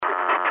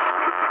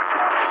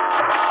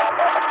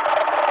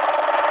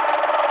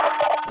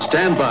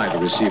Stand by to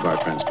receive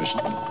our transmission.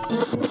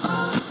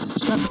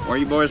 Where are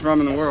you boys from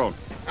in the world?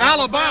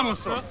 Alabama,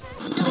 sir.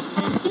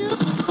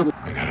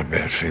 I got a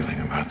bad feeling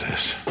about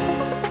this.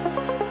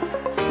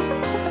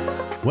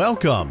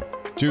 Welcome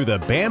to the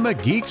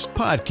Bama Geeks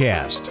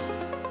Podcast.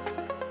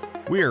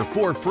 We are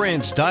four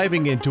friends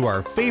diving into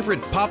our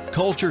favorite pop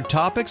culture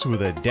topics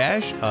with a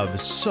dash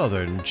of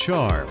Southern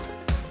charm.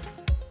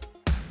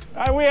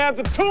 We have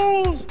the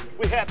tools,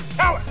 we have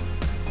talent.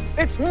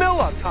 It's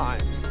Miller time.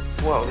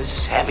 Whoa, this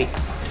is heavy.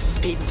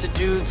 Pizza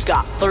Dude's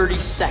got 30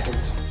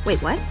 seconds.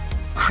 Wait, what?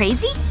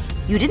 Crazy?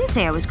 You didn't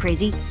say I was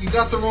crazy. You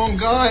got the wrong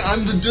guy.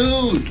 I'm the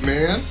dude,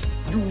 man.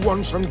 You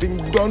want something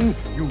done,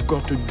 you've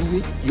got to do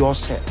it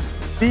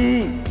yourself.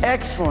 Be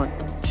excellent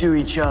to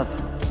each other.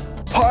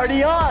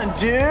 Party on,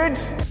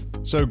 dudes!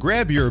 So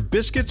grab your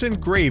biscuits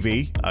and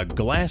gravy, a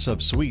glass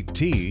of sweet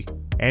tea,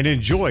 and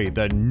enjoy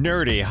the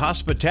nerdy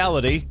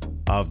hospitality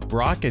of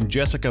Brock and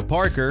Jessica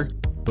Parker,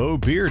 Bo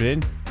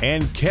Bearden,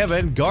 and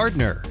Kevin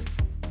Gardner.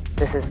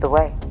 This is the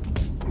way.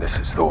 This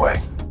is the way.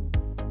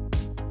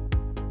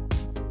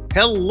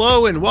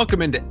 Hello and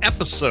welcome into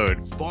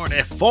episode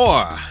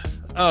 44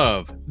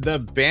 of the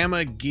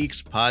Bama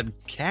Geeks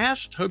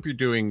Podcast. Hope you're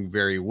doing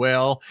very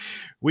well.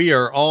 We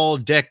are all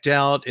decked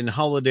out in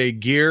holiday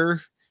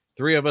gear.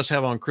 Three of us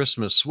have on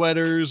Christmas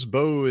sweaters.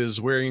 Bo is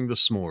wearing the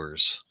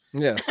s'mores.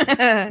 Yes.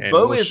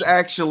 Bo is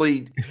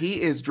actually,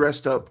 he is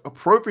dressed up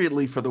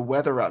appropriately for the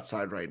weather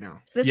outside right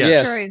now. This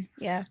is true.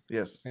 Yeah.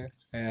 Yes.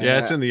 Yeah,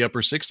 it's in the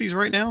upper 60s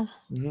right now.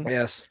 Mm-hmm.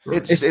 Yes.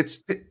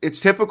 It's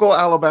typical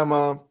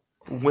Alabama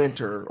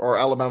winter or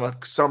Alabama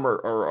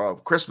summer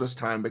or Christmas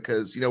time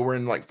because, you know, we're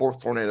in like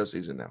fourth tornado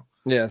season now.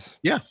 Yes.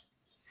 Yeah.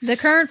 The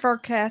current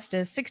forecast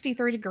is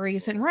 63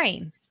 degrees and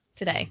rain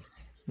today.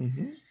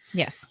 Mm-hmm.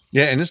 Yes.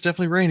 Yeah, and it's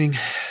definitely raining.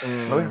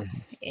 Yeah.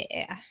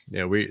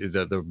 Yeah,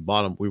 the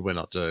bottom, we went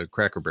out to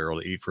Cracker Barrel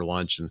to eat for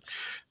lunch and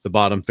the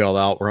bottom fell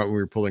out right when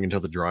we were pulling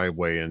into the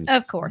driveway. And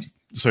of course.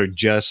 So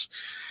Jess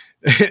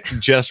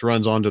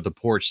runs onto the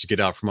porch to get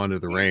out from under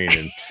the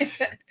rain.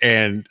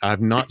 And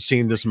I've not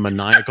seen this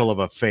maniacal of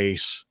a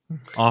face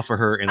off of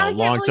her in a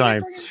long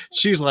time.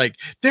 She's like,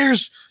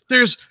 there's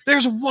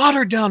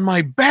water down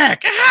my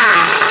back. She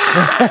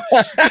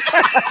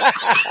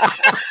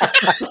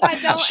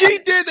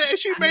did that.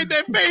 She made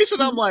that face.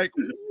 And I'm like,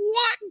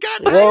 what?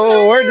 God,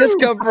 whoa, where'd this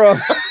come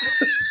from?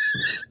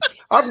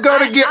 I'm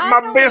going to get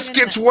my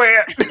biscuits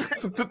wet.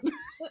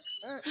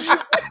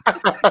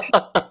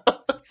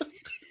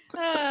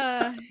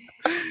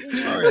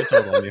 Sorry, I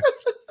told on you.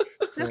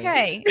 It's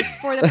okay. It's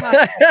for the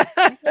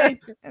podcast. Okay?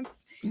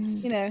 It's,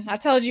 you know, I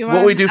told you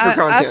what we do for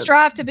content. I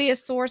strive to be a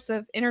source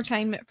of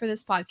entertainment for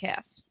this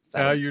podcast.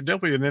 So. You're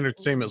definitely an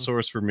entertainment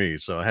source for me,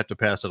 so I have to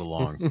pass it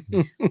along.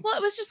 Well,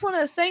 it was just one of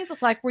those things.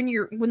 It's like when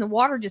the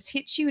water just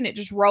hits you and it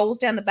just rolls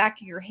down the back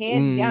of your head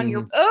and down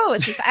your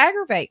it's just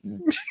aggravating.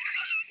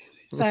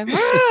 So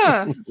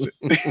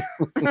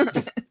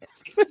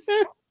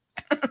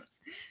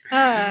all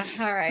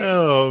right.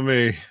 Oh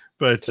me.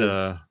 But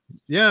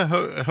yeah,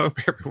 hope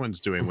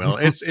everyone's doing well.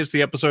 It's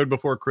the episode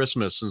before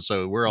Christmas, and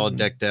so we're all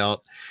decked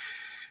out.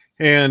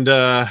 And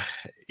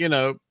you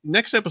know,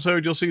 next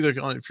episode you'll see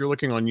if you're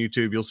looking on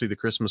YouTube, you'll see the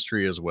Christmas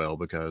tree as well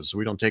because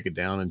we don't take it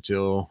down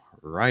until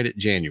right at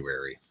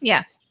January.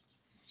 Yeah.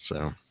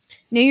 So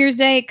New Year's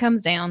Day it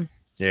comes down.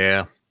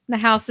 Yeah. The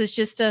house is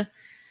just a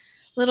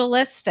little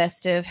less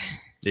festive.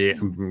 Yeah.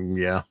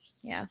 Yeah.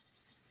 Yeah.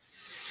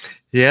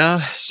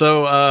 Yeah.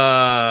 So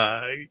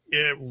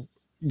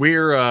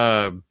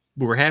we're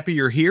happy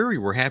you're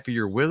here. We're happy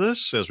you're with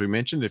us. As we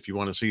mentioned, if you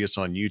want to see us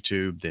on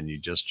YouTube, then you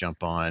just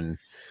jump on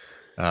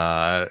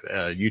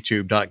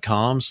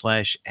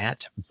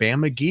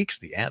youtube.com/@BamaGeeks,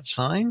 the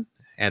 @sign.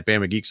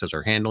 @BamaGeeks is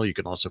our handle. You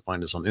can also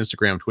find us on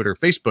Instagram, Twitter,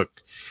 Facebook,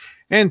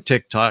 and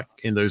TikTok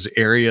in those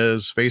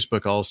areas.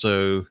 Facebook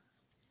also,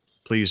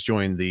 please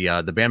join the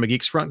Bama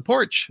Geeks front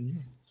porch.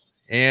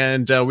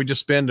 And we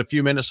just spend a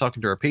few minutes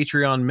talking to our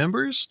Patreon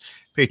members,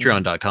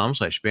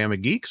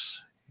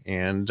 patreon.com/BamaGeeks.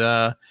 And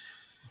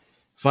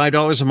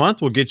 $5 a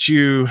month will get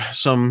you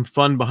some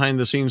fun behind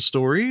the scenes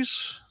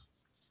stories.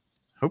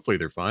 Hopefully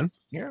they're fun.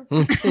 Yeah.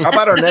 How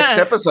about our next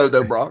episode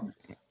though, Brock?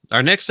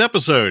 Our next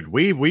episode,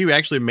 we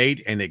actually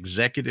made an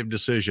executive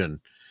decision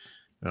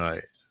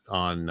on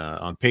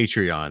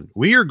Patreon.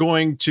 We are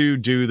going to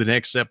do the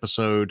next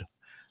episode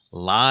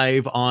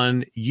live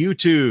on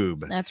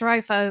YouTube. That's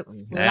right,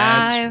 folks.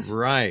 That's live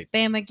right.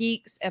 Bama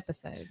Geeks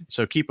episode.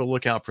 So keep a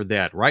lookout for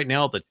that. Right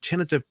now, the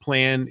tentative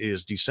plan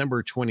is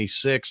December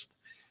 26th,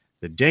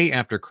 the day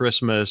after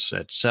Christmas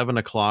at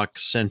 7:00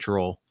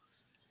 Central.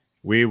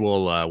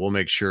 We'll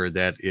make sure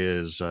that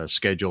is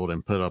scheduled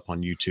and put up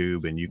on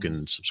YouTube, and you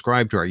can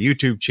subscribe to our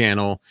YouTube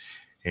channel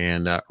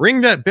and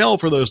ring that bell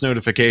for those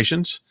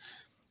notifications.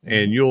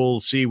 And you'll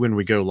see when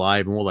we go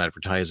live, and we'll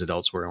advertise it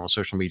elsewhere on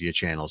social media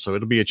channels. So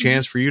it'll be a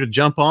chance for you to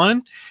jump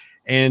on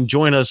and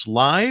join us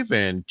live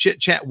and chit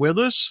chat with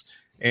us.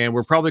 And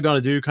we're probably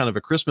going to do kind of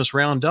a Christmas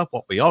roundup,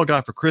 what we all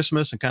got for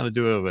Christmas, and kind of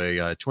do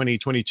a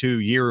 2022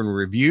 year in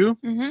review.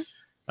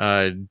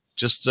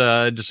 just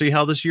to see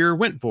how this year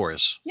went for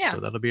us. Yeah. So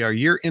that'll be our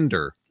year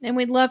ender. And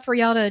we'd love for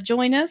y'all to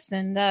join us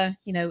and,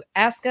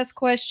 ask us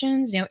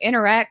questions,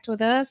 interact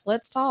with us.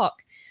 Let's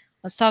talk.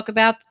 Let's talk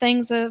about the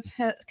things that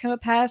have come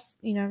past,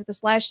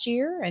 this last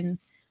year and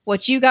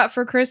what you got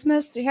for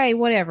Christmas. Hey,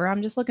 whatever.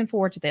 I'm just looking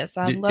forward to this.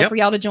 I'd love for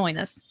y'all to join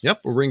us.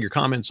 Yep. We'll bring your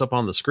comments up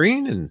on the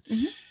screen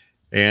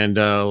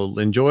and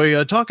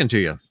enjoy talking to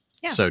you.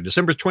 Yeah. So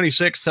December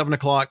 26th,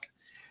 7:00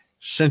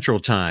 Central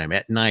Time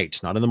at night,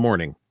 not in the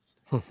morning.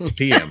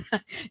 PM.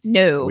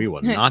 No, we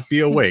will not be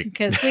awake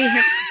because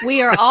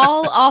we are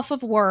all off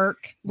of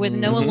work with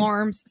no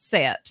alarms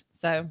set.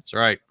 So that's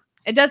right.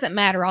 It doesn't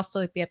matter. I'll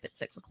still be up at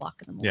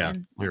 6:00 in the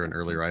morning. Yeah, you're an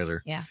early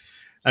riser. Yeah.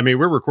 I mean,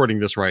 we're recording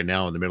this right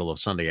now in the middle of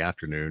Sunday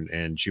afternoon,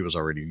 and she was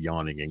already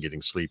yawning and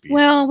getting sleepy.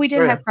 Well, we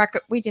did have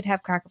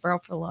Cracker Barrel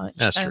for lunch.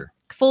 That's true.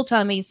 Full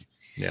tummies.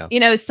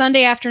 Yeah.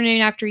 Sunday afternoon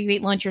after you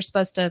eat lunch, you're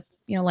supposed to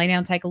lay down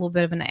and take a little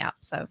bit of a nap.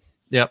 So.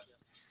 Yep.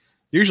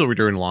 Usually we're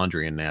doing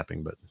laundry and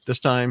napping, but this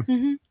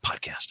time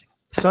podcasting.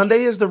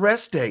 Sunday is the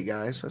rest day,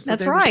 guys.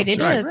 That's right.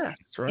 It is.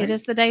 Rest, right? It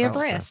is the day of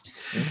rest.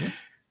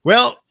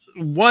 Well,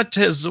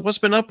 what's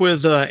been up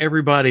with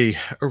everybody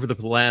over the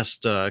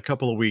last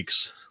couple of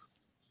weeks?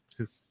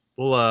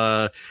 Well,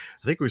 I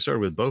think we started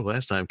with Bo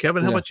last time.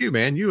 Kevin, how about you,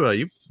 man?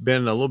 You've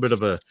been a little bit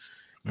of a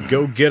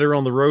go-getter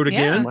on the road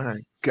again. Oh my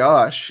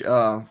gosh.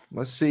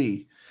 Let's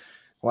see.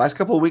 The last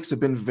couple of weeks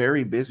have been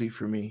very busy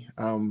for me.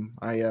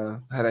 I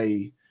had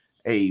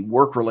a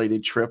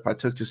work-related trip I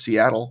took to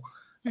Seattle.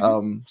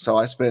 So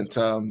I spent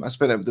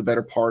the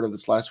better part of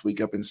this last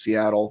week up in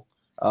Seattle,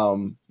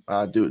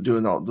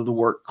 doing all the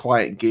work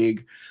client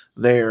gig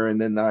there, and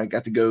then I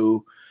got to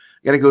go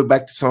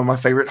back to some of my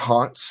favorite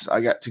haunts. I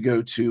got to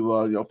go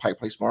to Pike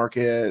Place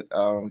Market.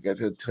 Got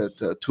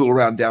to tool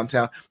around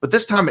downtown, but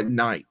this time at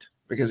night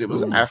because it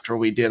was after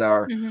we did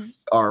our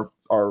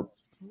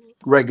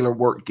regular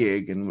work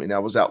gig, and I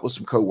was out with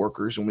some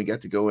coworkers, and we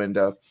got to go and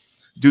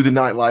do the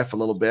nightlife a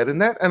little bit.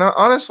 And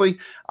honestly,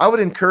 I would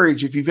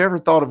encourage, if you've ever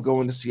thought of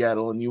going to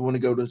Seattle and you want to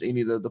go to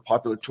any of the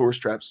popular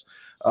tourist traps,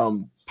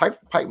 Pike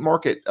Place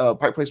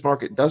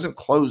Market doesn't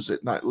close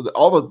at night.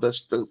 All of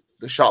the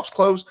shops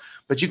close,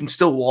 but you can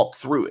still walk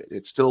through it.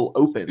 It's still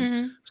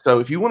open. So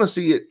if you want to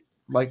see it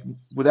like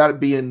without it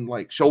being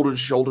like shoulder to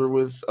shoulder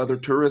with other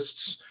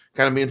tourists,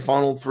 kind of being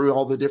funneled through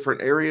all the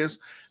different areas,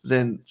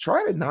 then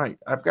try it at night.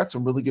 I've got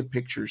some really good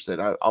pictures that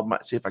I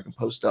might see if I can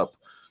post up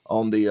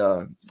on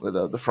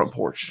the front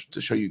porch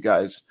to show you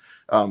guys.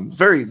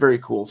 Very, very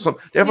cool. Some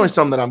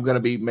that I'm going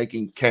to be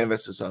making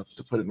canvases of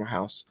to put in my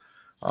house.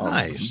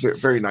 Nice.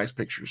 Very nice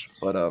pictures.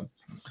 But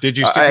did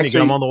you stick any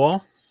gum on the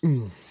wall?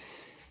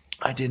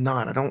 I did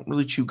not. I don't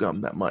really chew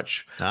gum that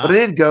much, but I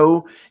did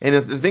go. And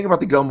the thing about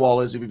the gum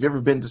wall is, if you've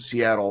ever been to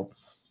Seattle,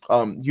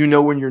 when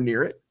you're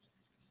near it,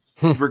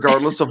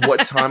 regardless of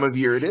what time of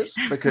year it is,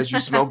 because you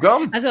smell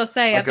gum. I was going to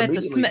say, I bet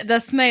the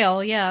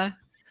smell. Yeah.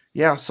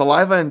 Yeah,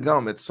 saliva and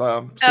gum. It's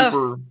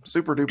super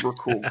duper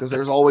cool because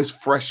there's always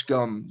fresh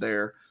gum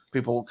there.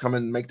 People come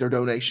and make their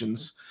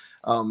donations,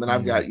 and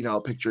I've got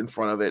a picture in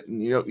front of it,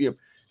 and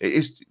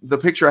it's the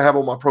picture I have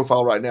on my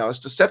profile right now. It's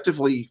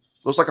deceptively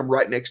looks like I'm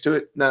right next to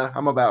it. Nah,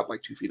 I'm about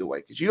like 2 feet away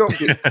because you don't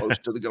get close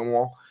to the gum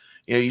wall.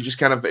 You just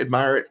kind of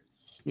admire it.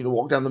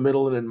 Walk down the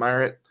middle and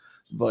admire it.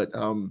 But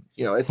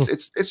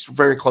it's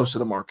very close to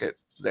the market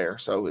there,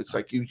 so it's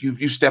like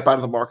you step out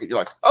of the market, you're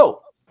like,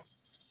 oh.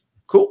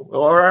 Cool.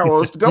 All right.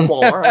 Well, it's the gum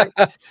wall. All right.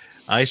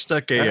 I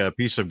stuck a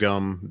piece of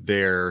gum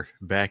there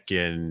back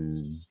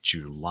in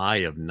July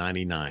of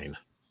 '99.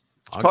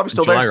 Probably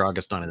still July there. or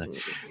August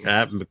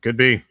 '99. Could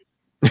be.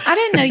 I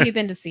didn't know you'd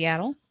been to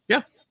Seattle.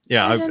 Yeah.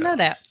 I didn't know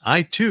that.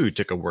 I too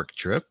took a work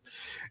trip.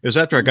 It was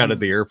after I got out of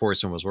the Air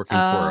Force and was working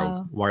for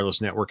a wireless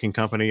networking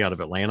company out of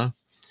Atlanta.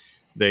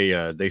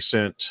 They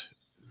sent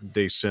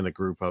a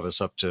group of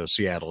us up to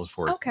Seattle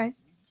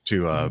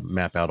to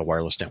map out a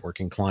wireless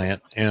networking client.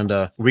 And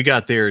we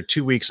got there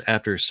 2 weeks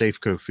after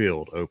Safeco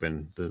Field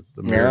opened, the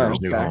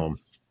Mariners' new home,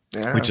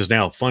 which is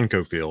now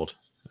Funco Field,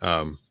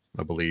 I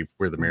believe,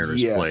 where the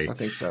Mariners play. I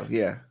think so.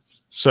 Yeah.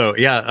 So,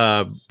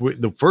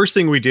 the first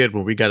thing we did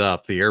when we got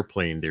off the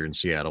airplane there in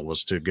Seattle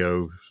was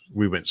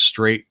we went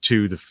straight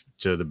to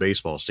the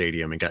baseball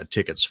stadium and got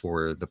tickets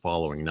for the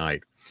following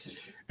night.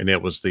 And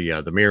it was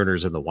the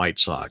Mariners and the White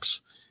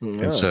Sox.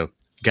 Yeah. And so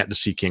got to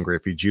see Ken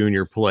Griffey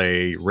Jr.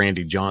 play.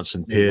 Randy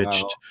Johnson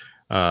pitched.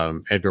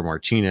 Wow. Edgar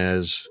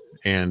Martinez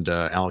and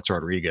Alex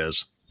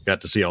Rodriguez.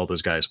 Got to see all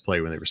those guys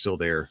play when they were still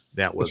there.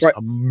 That was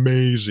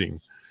amazing.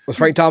 Was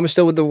Frank Thomas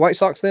still with the White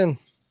Sox then?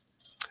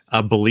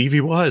 I believe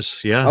he was.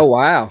 Yeah. Oh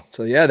wow.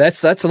 So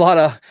that's a lot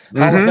of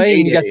Hall of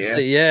Fame you got to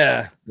see.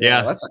 Yeah.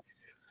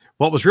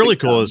 What was really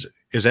cool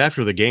is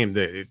after the game,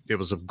 it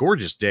was a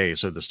gorgeous day.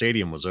 So the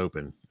stadium was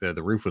open.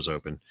 The roof was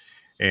open.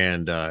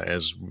 And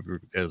as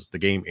the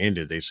game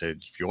ended, they said,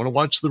 if you want to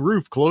watch the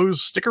roof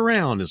close, stick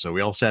around. And so we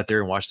all sat there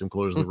and watched them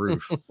close the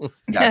roof.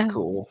 That's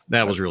cool.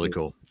 That was really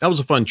cool. That was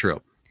a fun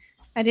trip.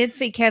 I did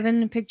see,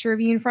 Kevin, a picture of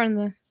you in front of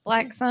the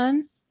Black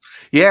Sun.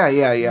 Yeah.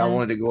 I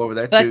wanted to go over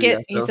that bucket, too. Yeah,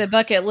 you said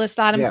bucket list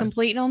item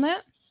complete on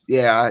that?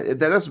 Yeah,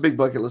 that's a big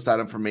bucket list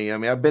item for me. I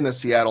mean, I've been to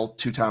Seattle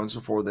 2 times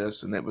before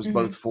this, and it was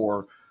both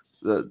for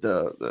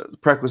the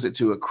prerequisite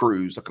to a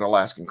cruise, like an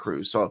Alaskan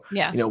cruise. So,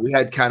 we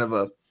had kind of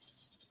a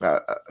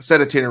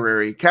set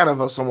itinerary, kind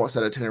of a somewhat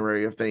set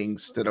itinerary of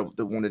things that I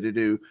wanted to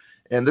do.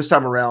 And this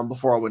time around,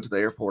 before I went to the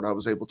airport, I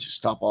was able to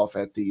stop off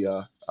at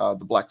the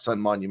Black Sun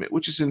Monument,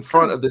 which is in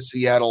front of the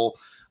Seattle.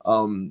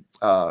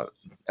 I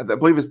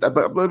believe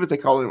they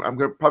call it. I'm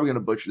probably going to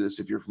butcher this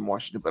if you're from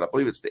Washington, but I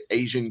believe it's the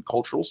Asian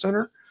Cultural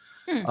Center.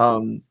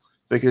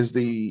 Because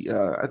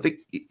I think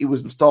it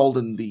was installed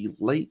in the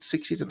late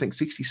 60s. I think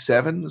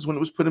 67 is when it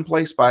was put in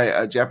place by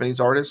a Japanese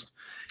artist.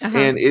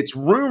 And it's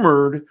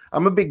rumored,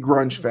 I'm a big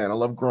grunge fan. I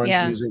love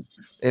grunge music.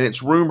 And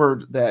it's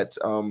rumored that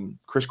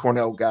Chris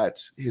Cornell got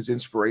his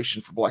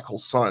inspiration for Black Hole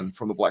Sun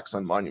from the Black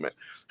Sun Monument.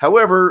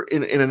 However,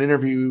 in an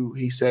interview,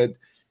 he said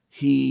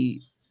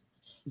he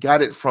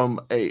got it from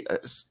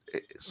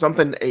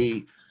something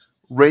a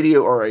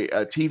radio or a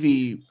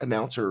TV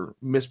announcer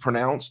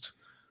mispronounced.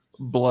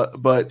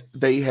 But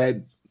they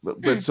had,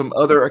 but some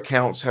other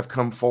accounts have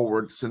come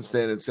forward since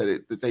then and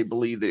said that they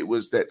believe that it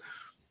was that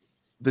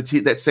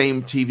that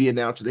same TV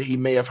announcer that he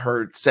may have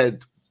heard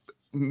said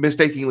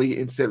mistakenly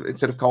instead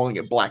of calling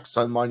it Black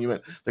Sun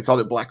Monument, they called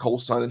it Black Hole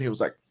Sun, and he was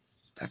like,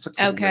 "That's a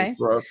cool name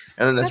for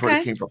and then that's where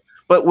it came from."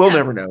 But we'll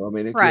never know. I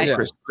mean,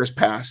 Chris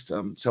passed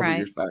several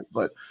years back,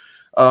 but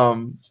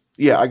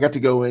I got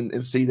to go in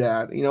and see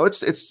that.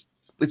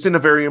 It's in a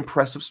very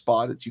impressive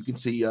spot. That you can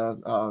see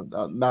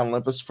Mount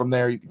Olympus from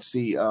there. You can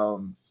see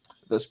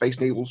the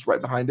Space Needles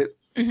right behind it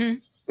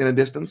in a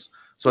distance.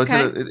 So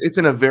it's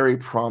in a very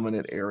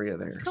prominent area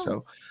there.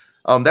 Cool.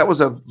 So that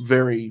was a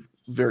very,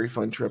 very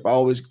fun trip. I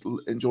always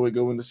enjoy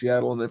going to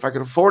Seattle, and if I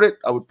could afford it,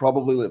 I would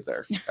probably live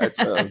there.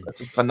 That's a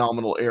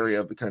phenomenal area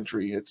of the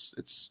country. It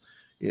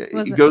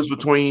goes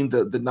between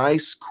the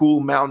nice,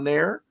 cool mountain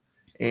air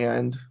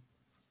and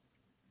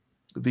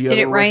the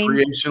other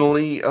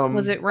recreationally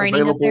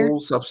available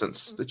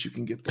substance that you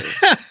can get there.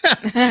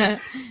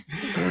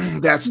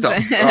 That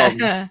stuff.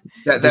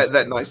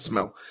 That nice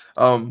smell.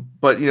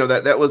 But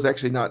that was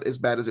actually not as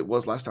bad as it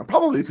was last time,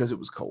 probably because it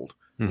was cold.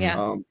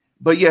 Yeah.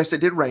 But yes, it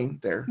did rain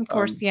there. Of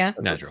course,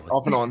 naturally.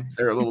 Off and on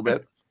there a little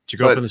bit. Did you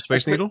go up in the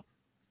Space Needle?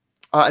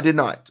 I did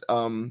not.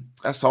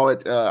 I saw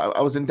it.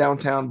 I was in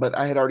downtown, but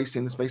I had already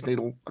seen the Space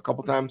Needle a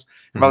couple times.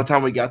 And by the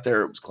time we got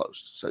there, it was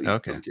closed. So you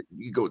could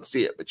go and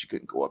see it, but you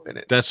couldn't go up in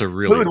it. That's a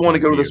really. Who would want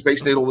to go to the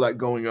Space Needle without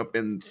going up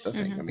in the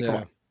thing? I mean, come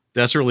on.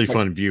 That's a really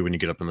fun view when you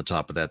get up on the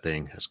top of that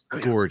thing. It's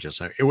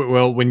gorgeous.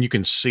 Well, when you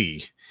can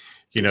see,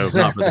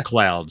 not for the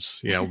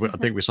clouds. I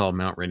think we saw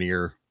Mount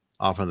Rainier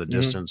off in the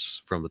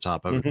distance from the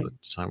top of it the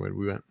time when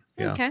we went.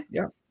 Yeah. Okay.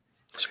 Yeah.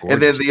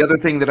 And then the other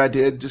thing that I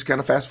did, just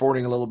kind of fast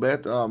forwarding a little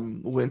bit,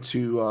 went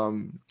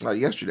to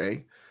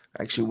yesterday.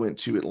 I actually went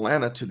to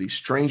Atlanta to the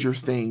Stranger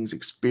Things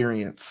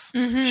experience.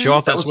 Show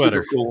off that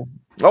sweater. Cool.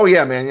 Oh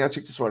yeah, man! Yeah,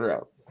 check the sweater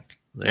out.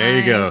 There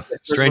you go,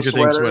 Stranger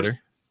Things sweater.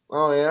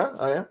 Oh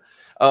yeah.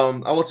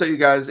 I will tell you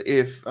guys,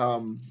 if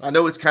I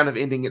know it's kind of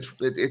ending,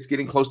 it's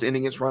getting close to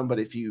ending its run, but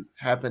if you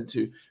happen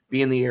to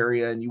be in the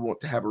area and you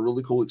want to have a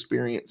really cool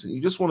experience and you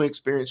just want to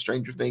experience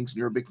Stranger Things and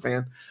you're a big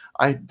fan,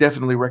 I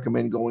definitely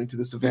recommend going to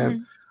this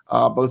event.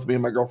 Both me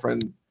and my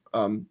girlfriend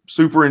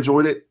super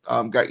enjoyed it.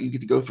 You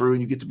get to go through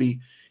and you get to be,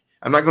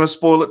 I'm not going to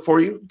spoil it for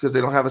you because they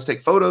don't have us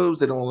take photos.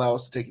 They don't allow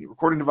us to take any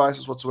recording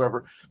devices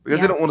whatsoever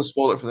because they don't want to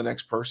spoil it for the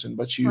next person,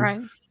 but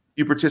you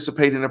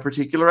participate in a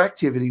particular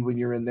activity when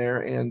you're in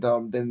there, and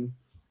then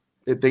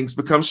things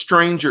become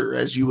stranger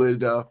as you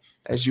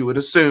would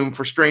assume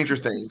for Stranger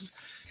Things.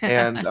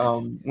 And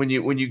when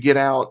you get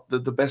out,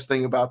 the best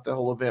thing about the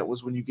whole event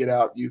was when you get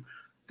out, you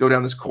go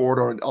down this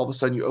corridor and all of a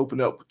sudden you open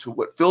up to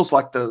what feels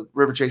like the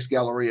River Chase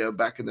Galleria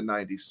back in the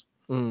 90s.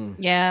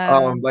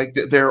 Yeah.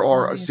 There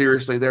are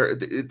seriously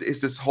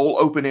it's this whole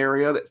open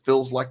area that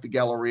feels like the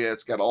Galleria.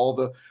 It's got all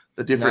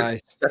the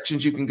different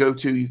sections you can go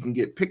to. You can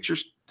get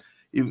pictures.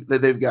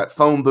 They've got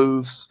phone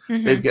booths.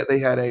 They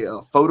had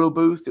a photo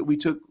booth that we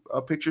took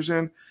pictures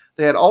in.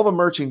 They had all the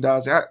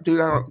merchandise. I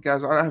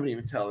haven't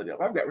even told you.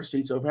 I've got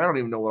receipts open. I don't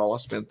even know what all I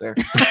spent there.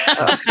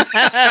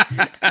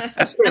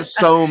 I spent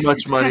so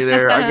much money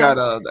there. I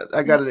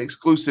got an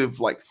exclusive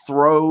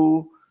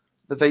throw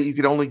that you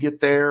could only get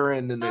there,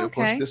 and then of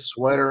course this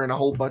sweater and a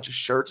whole bunch of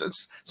shirts.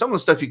 It's some of the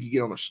stuff you could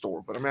get on the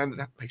store, but I didn't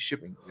have to pay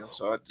shipping.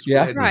 So I just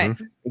went ahead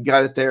and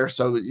got it there.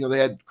 So they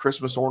had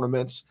Christmas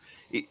ornaments.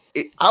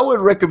 I would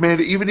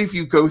recommend it, even if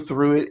you go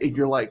through it and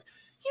you're like,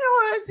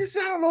 I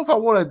don't know if I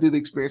want to do the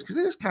experience because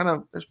it is kind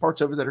of, there's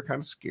parts of it that are kind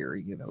of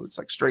scary. It's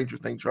like Stranger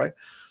Things, right?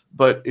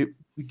 But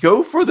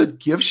go for the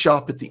gift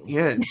shop at the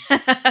end.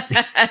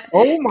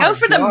 Oh my! Go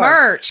for the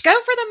merch. Go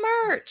for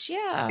the merch.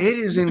 Yeah, it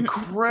is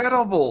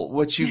incredible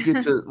what you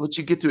get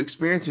to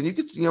experience, and you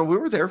get we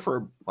were there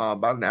for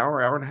about an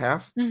hour and a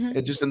half,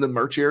 and just in the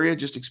merch area,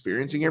 just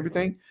experiencing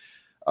everything,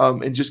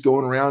 and just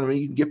going around. I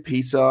mean, you can get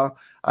pizza.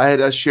 I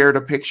had shared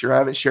a picture. I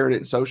haven't shared it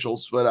in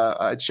socials, but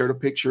I shared a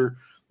picture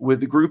with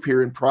the group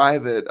here in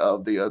private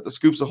of the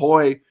Scoops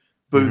Ahoy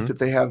booth that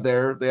they have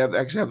there. They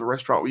actually have the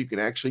restaurant where you can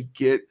actually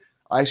get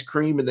ice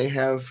cream, and they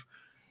have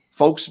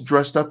folks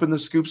dressed up in the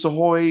Scoops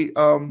Ahoy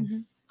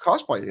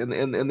cosplay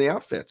and the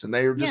outfits, and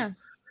they are just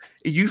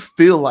you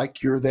feel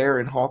like you're there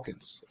in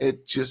Hawkins. It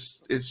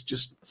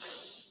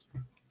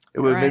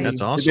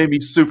made me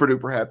super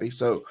duper happy.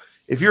 So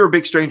if you're a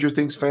big Stranger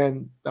Things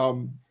fan,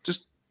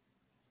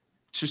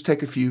 just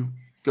take a few,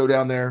 go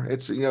down there.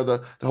 It's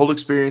the whole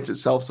experience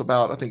itself's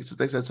about, I think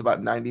they said it's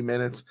about 90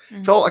 minutes.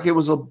 Felt like it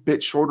was a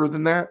bit shorter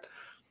than that,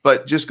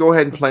 but just go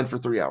ahead and plan for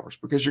 3 hours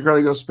because you're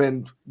going to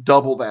spend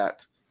double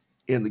that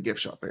in the gift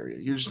shop area.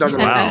 You're just not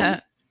going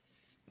to.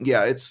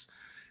 Yeah,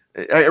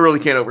 I really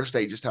can't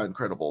overstate just how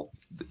incredible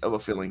of a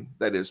feeling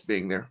that is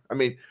being there. I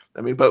mean,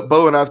 but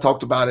Bo and I've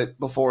talked about it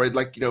before. It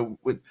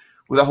with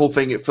that whole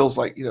thing, it feels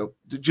like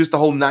just the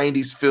whole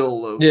 '90s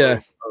feel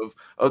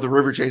of the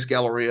River Chase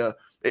Galleria.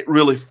 It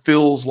really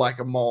feels like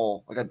a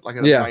mall, like a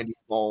 '90s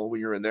mall when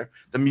you're in there.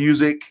 The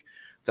music,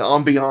 the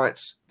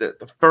ambiance, the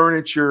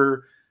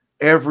furniture,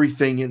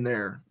 everything in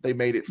there. They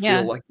made it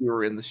feel like you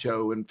were in the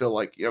show and feel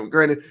like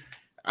Granted,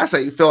 I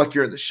say you feel like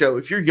you're in the show.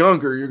 If you're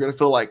younger, you're going to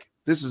feel like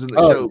this is in the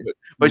show,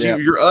 but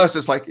you're us.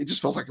 It's like it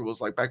just feels like it was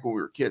like back when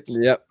we were kids.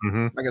 Yep, back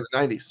in the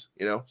 '90s.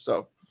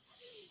 So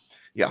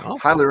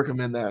highly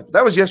recommend that.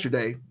 That was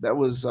yesterday. That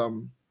was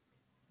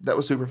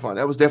super fun.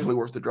 That was definitely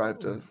worth the drive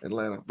to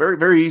Atlanta. Very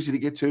very easy to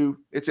get to.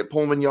 It's at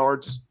Pullman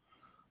Yards.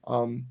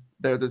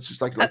 That's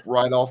just like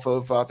right off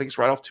of I think it's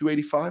right off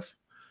 285.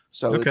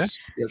 So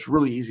it's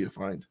really easy to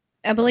find.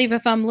 I believe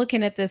if I'm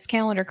looking at this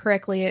calendar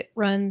correctly, it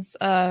runs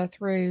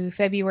through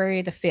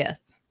February the 5th.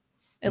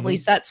 At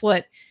least that's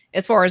what.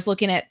 As far as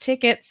looking at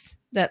tickets,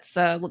 that's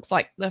looks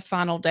like the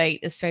final date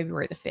is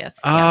February the 5th.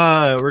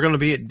 We're going to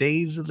be at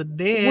Days of the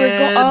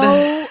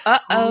Dead.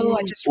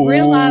 I just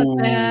realized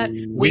that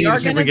we are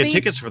going to get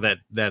tickets for that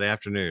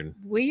afternoon.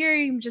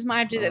 We just might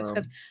have to do this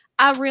because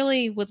I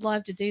really would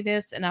love to do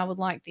this, and I would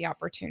like the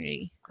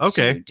opportunity.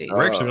 Okay, to do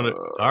we're actually going to.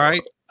 All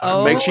right.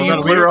 Make sure you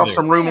clear off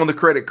some room on the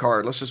credit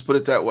card. Let's just put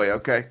it that way,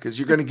 okay? Because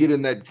you're going to get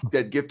in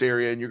that gift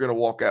area, and you're going to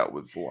walk out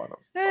with a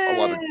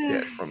lot of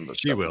debt from the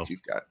stuff that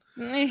you've got.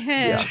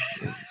 Yeah.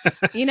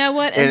 You know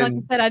what? And like I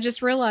said, I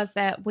just realized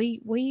that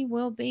we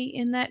will be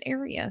in that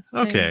area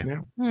soon. Okay.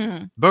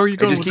 Bo, are you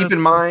going? Just keep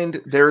in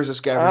mind there is a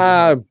scavenger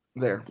hunt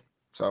there.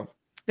 So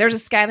there's a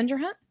scavenger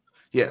hunt.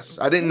 Yes,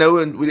 I didn't know,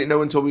 and we didn't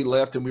know until we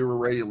left and we were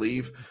ready to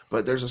leave.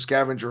 But there's a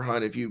scavenger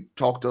hunt. If you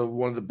talk to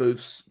one of the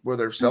booths where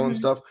they're selling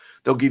stuff,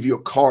 they'll give you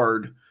a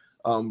card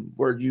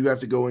where you have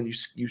to go and you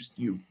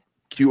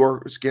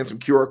scan some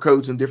QR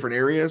codes in different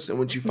areas, and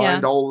once you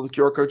find all of the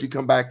QR codes, you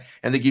come back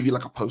and they give you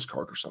like a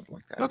postcard or something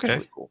like that. Okay, it's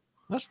really cool.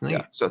 That's neat.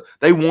 Yeah, so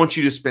they want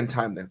you to spend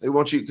time there. They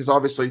want you because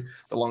obviously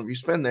the longer you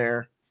spend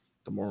there,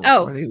 the more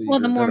money that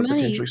the more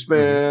money potentially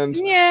spend.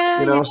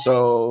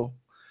 So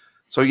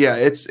yeah,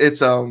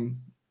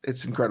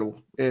 it's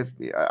incredible. If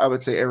I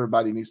would say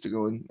everybody needs to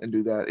go and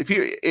do that. If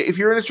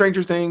you're into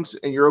Stranger Things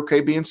and you're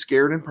okay being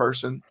scared in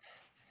person,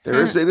 it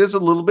is a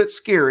little bit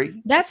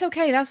scary. That's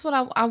okay. That's what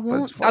I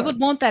want. I would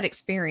want that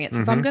experience.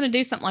 If I'm going to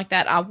do something like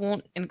that, I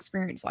want an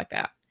experience like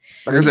that.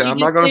 Like I said, I'm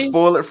not going to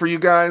spoil it for you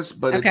guys,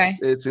 but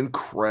it's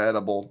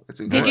incredible. It's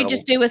incredible. Did you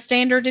just do a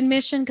standard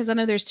admission? Because I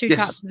know there's two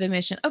types of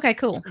admission. Okay,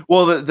 cool.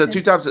 Well, the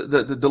two types,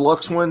 the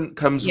deluxe one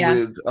comes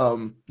with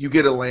you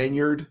get a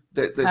lanyard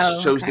that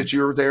shows that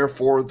you're there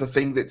for the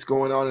thing that's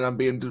going on, and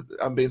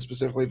I'm being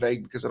specifically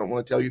vague because I don't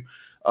want to tell you.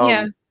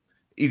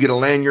 You get a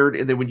lanyard,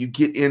 and then when you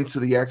get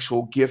into the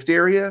actual gift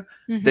area,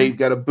 they've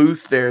got a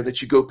booth there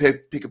that you go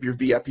pick up your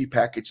VIP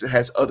package that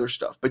has other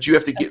stuff, but you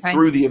have to get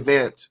through the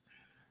event.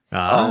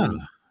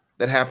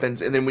 That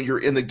happens, and then when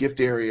you're in the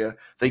gift area,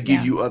 they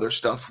give you other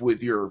stuff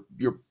with your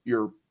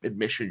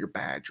admission, your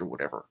badge, or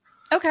whatever.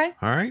 Okay.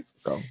 All right.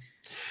 So,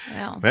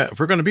 well, if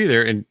we're going to be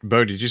there, and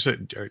Bo, did you say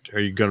are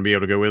you going to be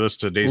able to go with us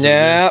to Days of the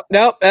Dead?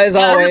 Nope. As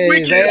always,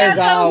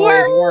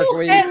 work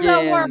weekend.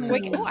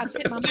 Oh, I'm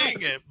sitting on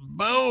Dang it,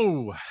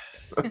 Bo.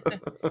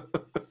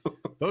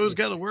 Bo's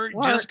got to work.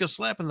 Jessica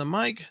slapping the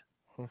mic.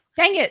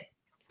 Dang it.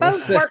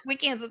 Bo's work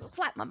weekends and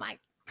slap my mic.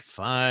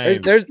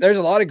 Fine. There's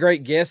a lot of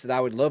great guests that I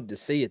would love to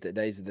see at the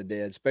Days of the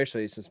Dead,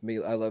 especially since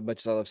I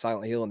love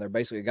Silent Hill, and they're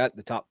basically got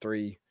the top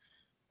three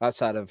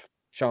outside of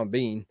Sean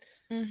Bean,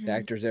 the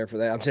actors there for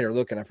that. I'm sitting here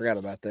looking, I forgot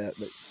about that,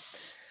 but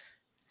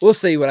we'll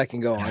see what I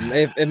can go on.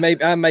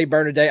 I may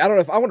burn a day. I don't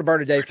know if I want to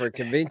burn a day for a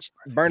convention.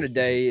 Burn a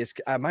day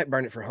I might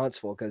burn it for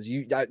Huntsville because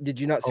did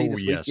you not see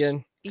this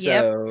weekend?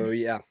 So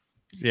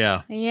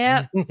Yeah.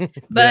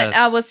 But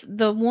I was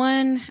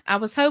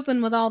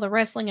hoping with all the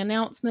wrestling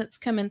announcements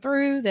coming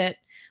through that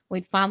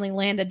we'd finally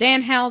land a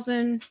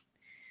Danhausen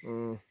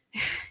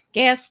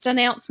guest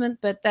announcement,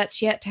 but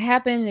that's yet to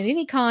happen at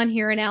any con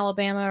here in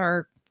Alabama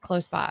or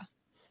close by.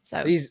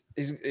 So he's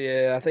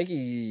I think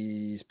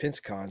he's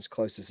Pensacon's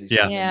closest he's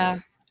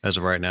as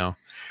of right now.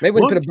 Maybe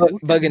we can put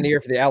a bug in the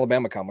ear for the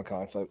Alabama Comic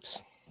Con folks.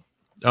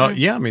 Oh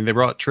yeah, I mean they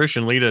brought Trish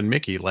and Lita and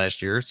Mickey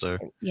last year, so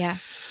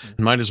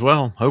might as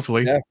well.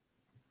 Hopefully,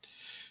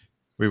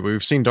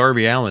 we've seen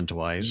Darby Allin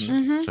twice,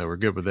 so we're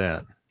good with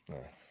that.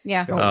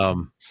 Yeah.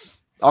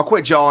 I'll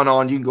quit jawing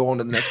on. You can go on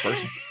to the next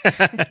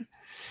person.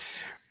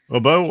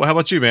 Well, Bo, how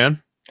about you,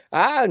 man?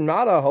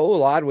 Not a whole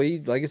lot. We,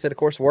 like I said, of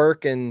course,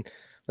 work and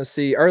let's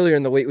see. Earlier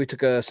in the week, we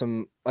took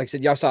some. Like I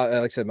said, y'all saw,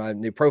 like I said, my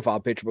new profile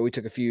picture, but we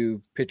took a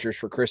few pictures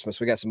for Christmas.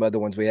 We got some other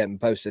ones we haven't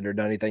posted or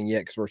done anything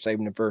yet because we're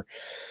saving them for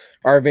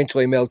our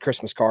eventually mailed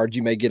Christmas cards.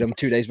 You may get them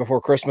 2 days before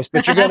Christmas,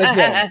 but you're gonna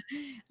get them.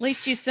 At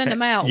least you send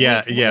them out.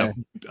 Yeah.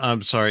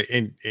 I'm sorry.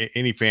 And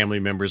any family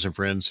members and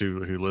friends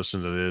who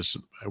listen to this,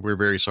 we're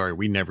very sorry.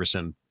 We never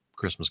send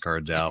Christmas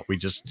cards out. We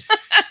just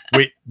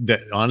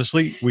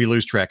honestly, we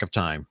lose track of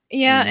time.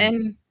 Yeah,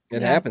 and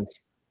it happens.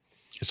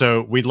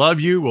 So we love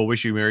you. We'll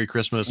wish you Merry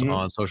Christmas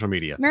on social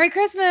media. Merry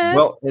Christmas.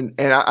 Well, and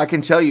I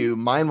can tell you,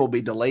 mine will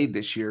be delayed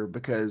this year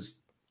because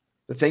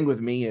the thing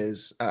with me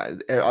is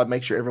I'll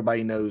make sure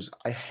everybody knows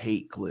I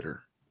hate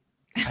glitter.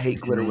 I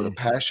hate glitter with a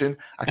passion.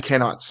 I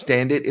cannot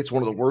stand it. It's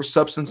one of the worst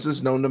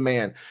substances known to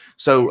man.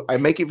 So I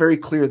make it very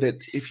clear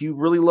that if you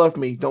really love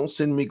me, don't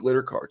send me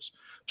glitter cards.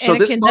 So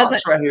this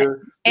box right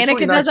here,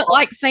 Anakin doesn't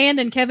like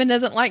sand, and Kevin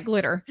doesn't like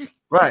glitter.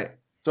 Right.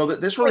 So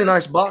this really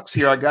nice box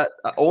here, I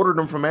ordered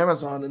them from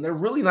Amazon, and they're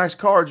really nice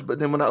cards. But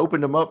then when I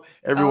opened them up,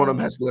 every one of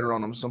them has glitter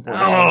on them. At some point,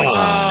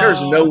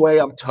 there's no way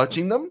I'm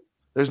touching them.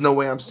 There's no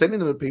way I'm sending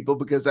them to people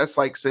because that's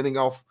like sending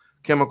off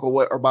chemical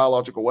or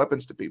biological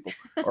weapons to people.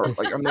 Or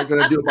like I'm not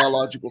going to do a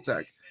biological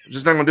tag. I'm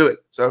just not going to do it.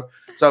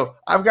 So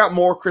I've got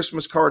more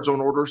Christmas cards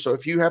on order. So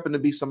if you happen to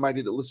be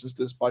somebody that listens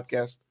to this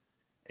podcast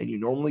and you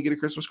normally get a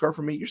Christmas card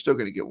from me, you're still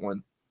going to get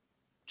one.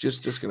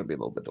 Just going to be a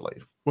little bit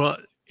delayed. Well,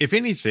 if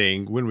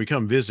anything, when we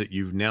come visit,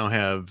 you now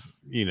have,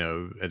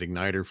 an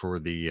igniter for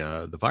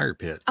the fire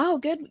pit. Oh,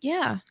 good.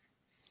 Yeah.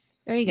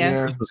 There you go.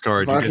 Yeah. Christmas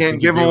cards. I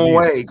can't give them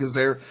away because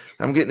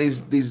I'm getting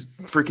these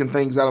freaking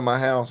things out of my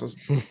house.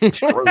 It's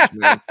gross,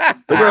 man.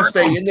 They're going to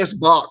stay in this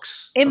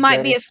box. It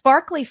might be a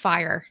sparkly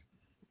fire.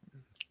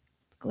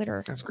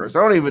 Glitter. That's gross.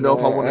 I don't even know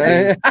if I want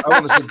to. I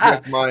want to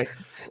subject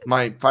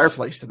my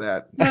fireplace to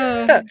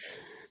that.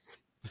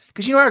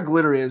 Because you know how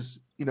glitter is.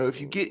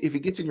 If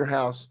it gets in your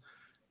house,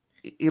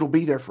 it'll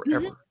be there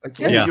forever. Like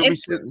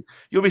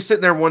you'll be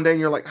sitting there one day and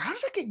you're like, how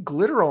did I get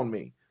glitter on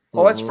me?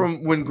 Well, that's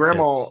from when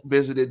Grandma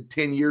visited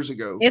 10 years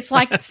ago. It's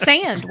like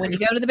sand when you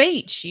go to the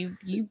beach.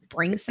 You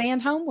bring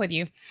sand home with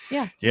you.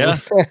 Yeah. Yeah.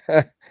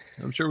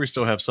 I'm sure we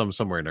still have some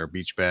somewhere in our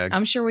beach bag.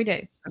 I'm sure we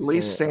do. At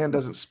least sand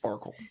doesn't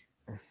sparkle.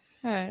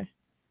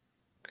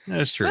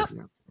 That's true.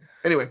 Well,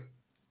 anyway,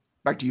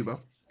 back to you, Bo.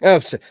 Oh,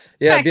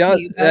 yeah.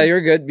 You're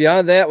good.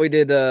 Beyond that, we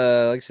did,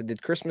 like I said,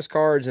 did Christmas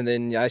cards, and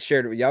then I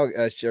shared it with y'all,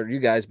 shared with you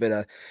guys.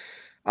 But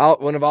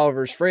one of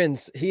Oliver's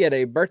friends, he had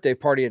a birthday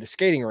party at a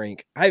skating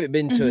rink. I haven't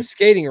been to a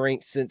skating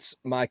rink since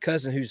my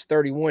cousin, who's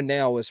 31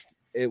 now, was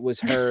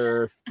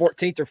her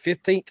 14th or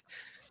 15th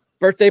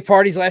birthday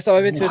parties. Last time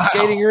I've been to a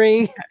skating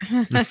rink.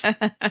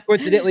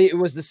 Coincidentally, it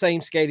was the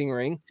same skating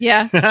ring.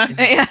 Yeah.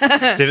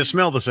 Did it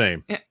smell the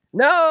same?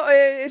 No,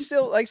 it's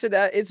still, like I said,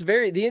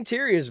 the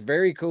interior is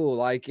very cool.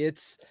 Like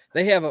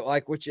they have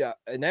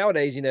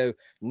nowadays,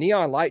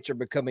 neon lights are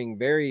becoming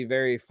very,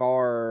 very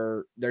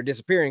far. They're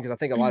disappearing because I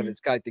think a lot of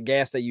it's like the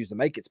gas they use to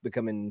make it's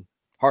becoming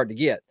hard to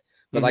get.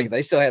 But like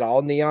they still had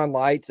all neon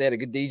lights. They had a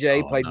good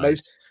DJ, played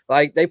most,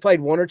 like they played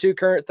one or two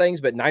current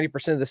things, but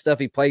 90% of the stuff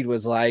he played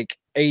was like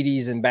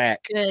 80s and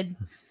back. Good.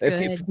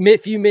 A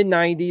few mid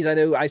 90s. I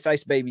know Ice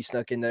Ice Baby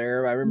snuck in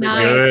there. I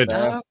remember.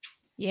 Nice.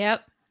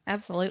 Yep.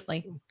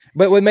 Absolutely.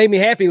 But what made me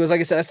happy was, like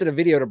I said, I sent a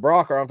video to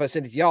Brock, or I don't know if I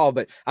sent it to y'all,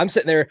 but I'm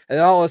sitting there and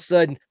all of a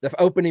sudden the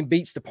opening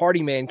beats to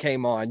Party Man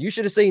came on. You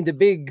should have seen the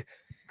big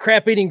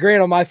crap eating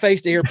grin on my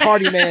face to hear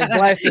Party Man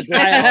blasted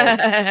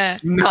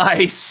loud.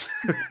 Nice.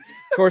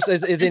 Of course,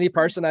 as any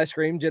person I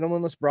scream,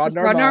 gentlemen, let's broaden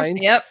our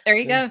minds. Yep, there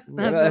you go.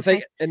 I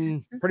think,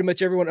 and pretty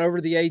much everyone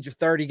over the age of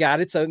 30 got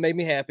it, so it made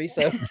me happy.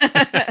 So,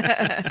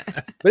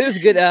 but it was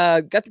good.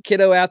 Got the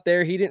kiddo out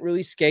there. He didn't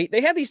really skate.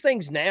 They have these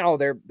things now.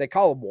 They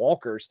call them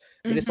walkers,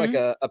 but it's like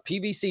a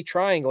PVC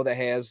triangle that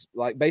has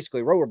like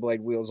basically rollerblade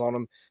wheels on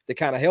them to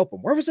kind of help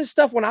them. Where was this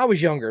stuff when I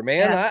was younger,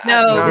 man?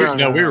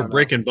 Yeah. We were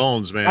breaking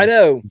bones, man. I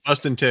know,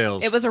 busting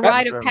tails. It was a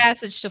rite of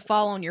passage to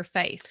fall on your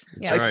face.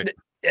 Yeah, right.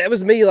 It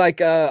was me,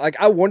 like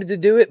I wanted to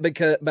do it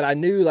but I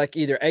knew like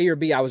either A or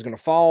B I was going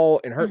to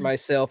fall and hurt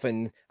myself,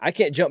 and I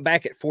can't jump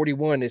back at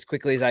 41 as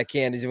quickly as I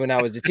can as when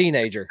I was a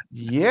teenager.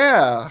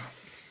 Yeah.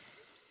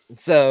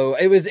 So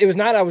it was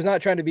not. I was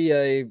not trying to be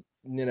a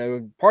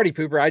party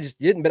pooper. I just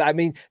didn't. But I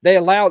mean, they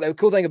allowed. The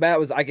cool thing about it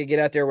was I could get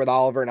out there with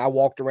Oliver, and I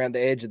walked around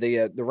the edge of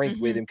the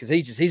rink with him because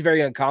he's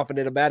very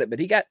unconfident about it. But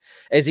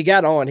as he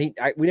got on,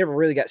 we never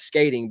really got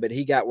skating, but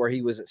he got where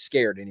he wasn't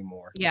scared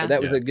anymore. Yeah, so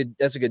that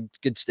was a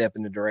good step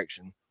in the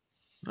direction.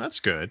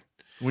 That's good.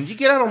 When you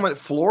get out on that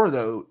floor,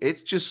 though,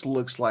 it just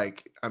looks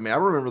like. I mean, I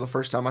remember the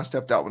first time I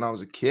stepped out when I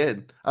was a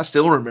kid. I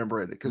still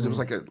remember it because it was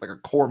like a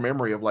core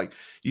memory of like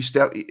you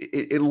step.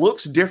 It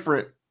looks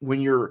different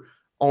when you're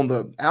on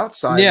the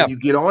outside. Yeah. When you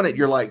get on it,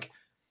 you're like,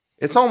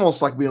 it's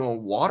almost like being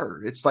on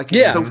water. It's like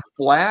it's so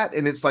flat,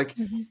 and it's like,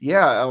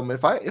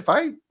 if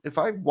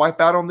I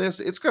wipe out on this,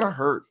 it's gonna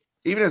hurt.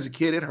 Even as a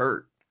kid, it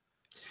hurt.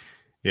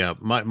 Yeah,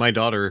 my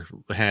daughter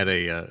had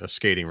a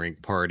skating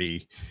rink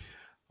party.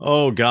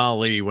 Oh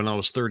golly, when I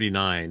was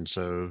 39,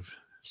 so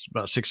it's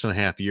about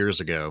 6.5 years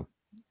ago.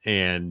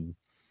 and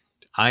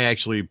I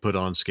actually put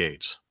on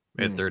skates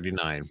at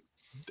 39,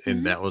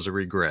 and that was a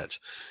regret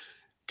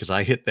because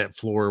I hit that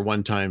floor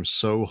one time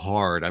so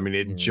hard. I mean,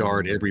 it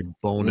jarred every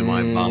bone in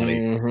my body,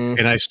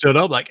 and I stood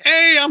up like,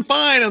 "Hey, I'm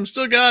fine. I'm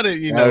still got it."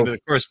 You know. And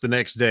of course, the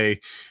next day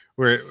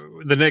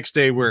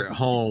we're at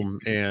home,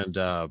 and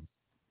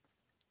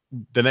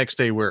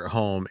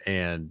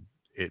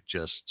it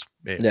just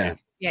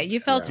you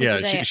felt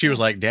it. She was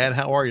like, "Dad,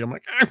 how are you?" I'm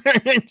like,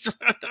 "It's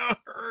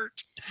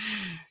hurt."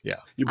 Yeah.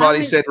 Your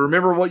body said,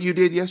 "Remember what you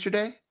did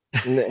yesterday?"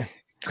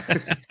 Let's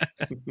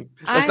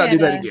not do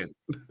that again.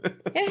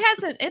 It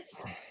hasn't.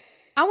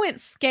 I went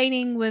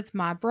skating with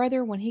my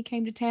brother when he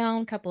came to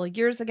town a couple of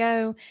years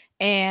ago,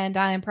 and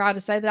I am proud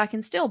to say that I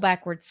can still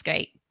backward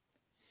skate.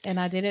 And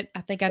I did it.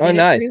 I think I did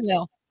it pretty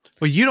well.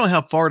 Well, you don't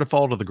have far to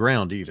fall to the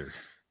ground either.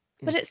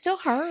 But it still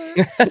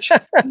hurts.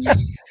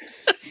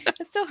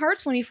 It still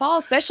hurts when you fall,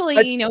 especially,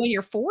 in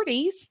your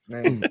 40s.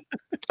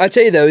 I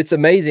tell you, though, it's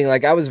amazing.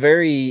 Like, I was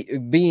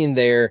being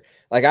there.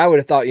 Like, I would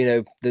have thought,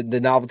 the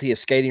novelty of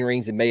skating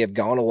rings may have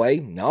gone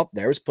away. Nope.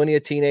 There was plenty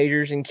of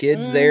teenagers and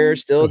kids there,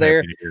 still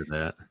there. To hear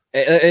that.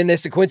 And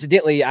this,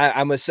 coincidentally,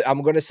 I'm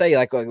going to say,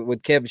 like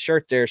with Kevin's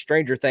shirt there,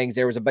 Stranger Things,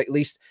 there was at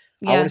least,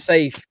 I want to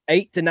say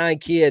 8 to 9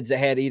 kids that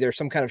had either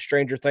some kind of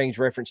Stranger Things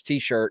reference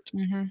T-shirt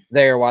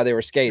there while they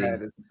were skating.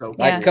 That is so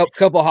like a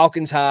couple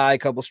Hawkins High, a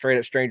couple straight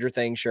up Stranger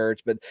Things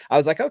shirts. But I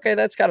was like, okay,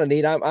 that's kind of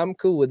neat. I'm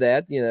cool with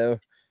that,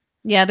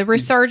 Yeah, the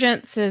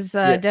resurgence is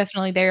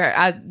definitely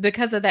there.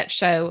 Because of that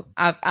show,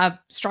 I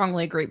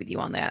strongly agree with you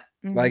on that.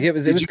 Like it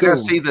was. Did you cool.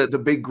 guys see the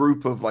big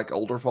group of like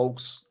older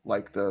folks,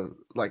 like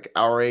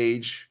our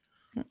age,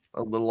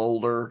 a little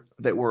older,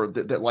 that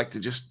like to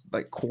just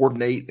like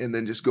coordinate and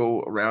then just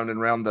go around and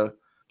around the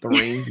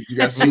ring? Did you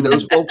guys see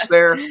those folks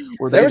there?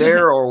 Were they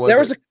there, or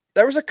was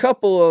there was a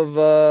couple of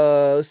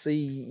let's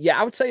see,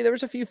 I would say there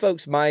was a few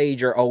folks my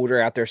age or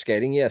older out there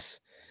skating. Yes.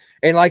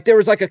 And like there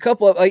was like a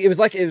couple of it was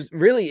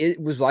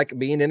like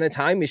being in a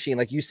time machine,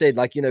 like you said,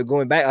 like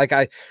going back.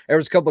 Like there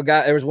was a couple of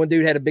guys. There was one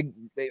dude had a big,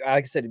 like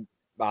I said,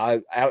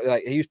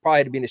 he was probably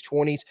had to be in his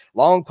 20s,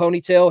 long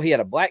ponytail. He had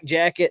a black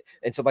jacket,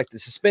 and so like the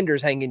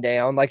suspenders hanging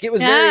down. Like it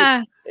was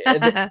very.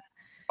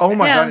 Oh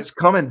my God, it's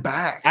coming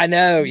back. I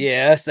know.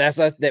 Yes, that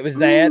was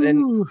that,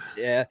 and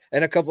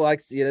and a couple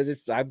like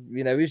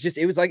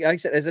it was like I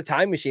said, as a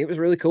time machine. It was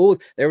really cool.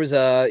 There was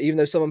even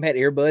though some of them had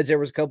earbuds, there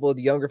was a couple of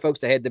the younger folks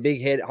that had the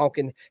big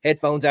honking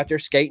headphones out there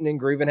skating and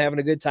grooving, having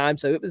a good time.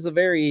 So it was a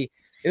very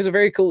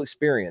cool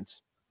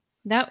experience.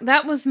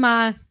 That was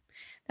my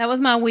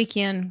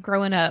weekend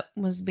growing up,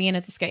 was being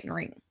at the skating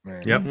rink.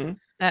 Yep.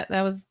 That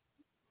was.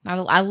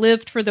 I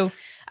lived for the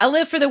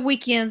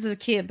weekends as a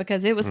kid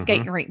because it was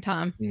skating rink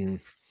time.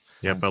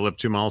 Yep, I lived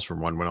 2 miles from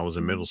one when I was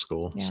in middle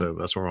school. Yeah. So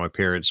that's where my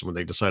parents, when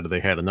they decided they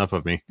had enough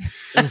of me,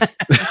 take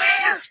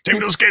me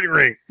to the skating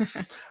rink.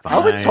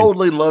 I would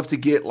totally love to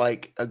get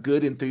like a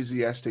good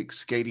enthusiastic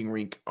skating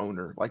rink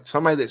owner, like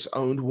somebody that's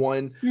owned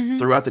one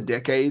throughout the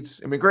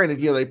decades. I mean,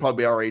 granted, they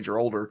probably our age or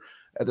older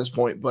at this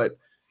point, but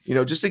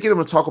just to get them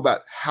to talk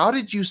about how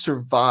did you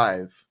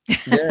survive?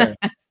 Yeah.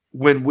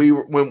 when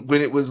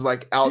it was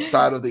like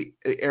outside of the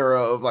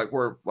era of like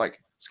where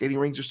like skating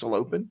rinks are still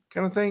open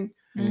kind of thing.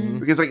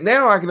 Because like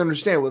now I can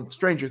understand with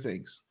Stranger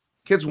Things,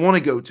 kids want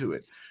to go to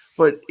it,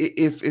 but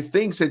if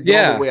things had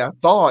gone the way I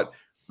thought,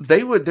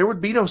 there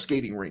would be no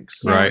skating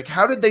rinks. Right? Like,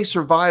 how did they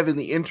survive in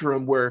the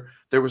interim where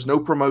there was no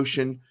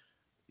promotion?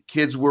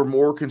 Kids were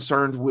more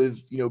concerned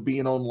with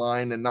being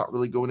online and not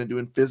really going and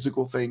doing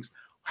physical things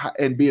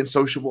and being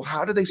sociable.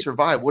 How did they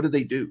survive? What did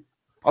they do?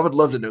 I would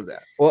love to know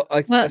that. Well,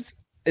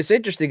 it's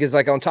interesting because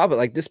like on top of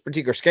like this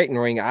particular skating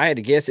ring, I had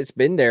to guess it's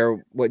been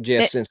there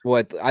since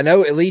what I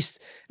know at least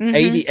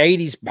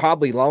 80s,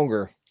 probably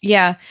longer.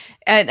 Yeah.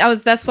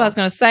 That's what I was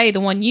going to say.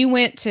 The one you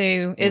went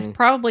to is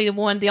probably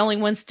the only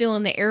one still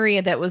in the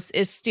area that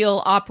is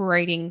still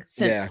operating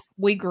since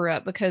we grew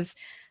up, because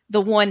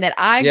the one that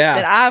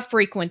I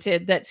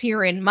frequented that's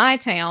here in my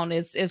town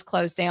is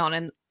closed down.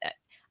 And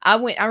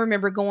I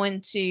remember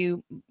going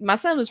to, my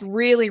son was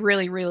really,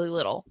 really, really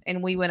little,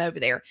 and we went over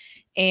there,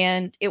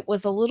 and it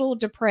was a little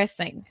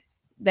depressing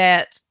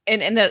that,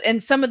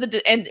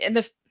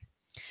 it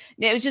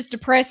was just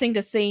depressing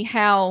to see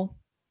how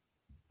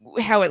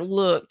it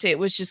looked. It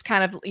was just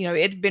kind of,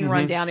 it had been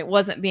run down. It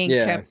wasn't being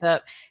kept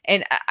up.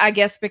 And I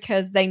guess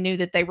because they knew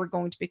that they were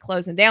going to be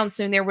closing down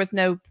soon, there was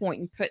no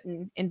point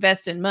in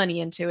investing money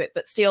into it.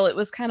 But still, it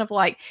was kind of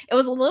like, it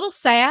was a little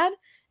sad,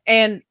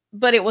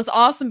 but it was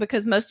awesome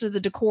because most of the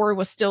decor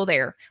was still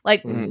there.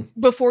 Like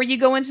before you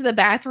go into the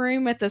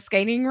bathroom at the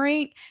skating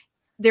rink,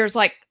 there's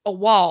like a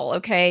wall,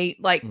 okay,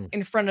 like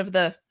in front of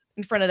the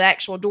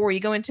actual door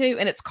you go into,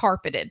 and it's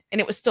carpeted, and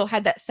it was still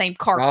had that same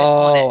carpet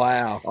on it.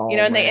 Wow.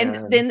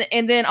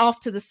 And then off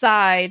to the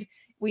side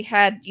we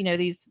had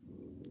these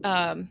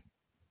the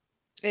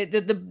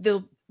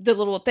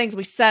little things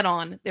we sat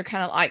on. They're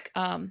kind of like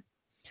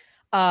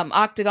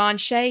octagon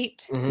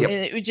shaped.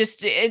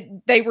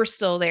 They were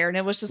still there, and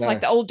it was just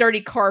like the old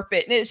dirty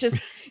carpet, and it's just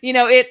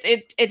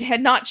it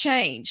had not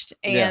changed.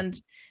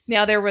 And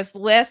Now there was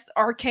less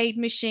arcade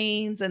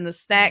machines and the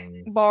snack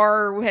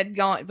bar had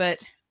gone, but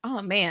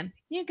oh man,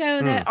 you go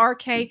to that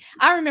arcade.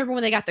 I remember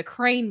when they got the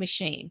crane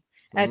machine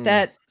at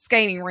that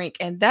skating rink,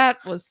 and that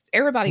was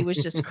everybody was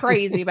just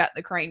crazy about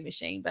the crane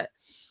machine. But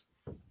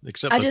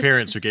except the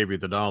parents who gave you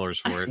the dollars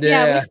for it.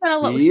 Yeah, we spent a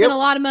lot. We spent a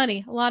lot of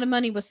money. A lot of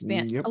money was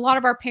spent. A lot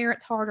of our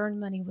parents' hard-earned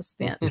money was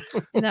spent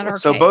in that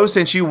arcade. So, Bo,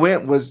 since you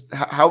went,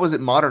 how was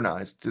it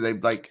modernized? Do they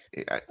like?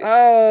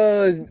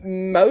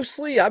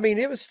 Mostly. I mean,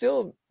 it was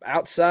still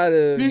outside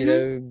of you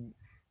know.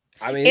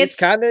 I mean, it's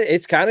kind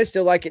of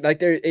still like it. Like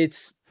there,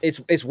 it's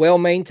well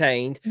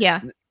maintained. Yeah.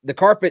 The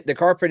carpet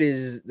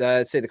is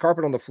the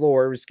carpet on the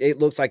floor. It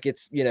looks like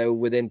it's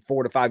within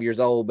 4 to 5 years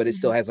old, but it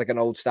still has like an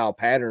old style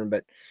pattern.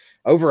 But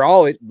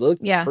overall, it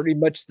looked pretty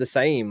much the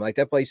same. Like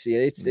that place,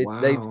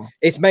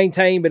 it's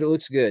maintained, but it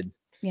looks good.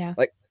 Yeah.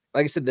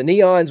 Like I said, the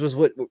neons was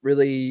what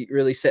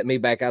really set me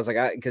back. I was like,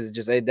 because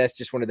that's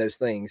just one of those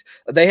things.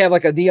 They have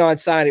like a neon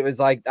sign. It was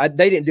like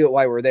they didn't do it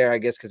while we were there, I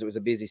guess, because it was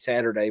a busy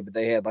Saturday. But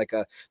they have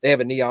a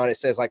neon. It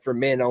says like for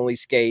men only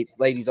skate,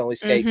 ladies only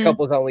skate,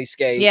 couples only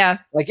skate. Yeah,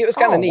 like it was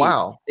kind of neat.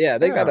 Wow. Yeah,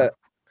 they got a.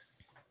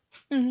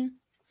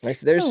 Like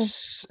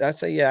there's, I'd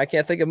say, I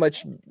can't think of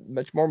much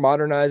more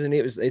modernizing.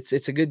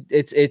 It's a good.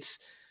 It's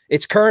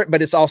current,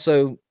 but it's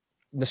also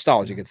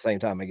nostalgic at the same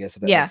time. I guess.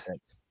 If that makes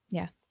sense.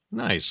 Yeah.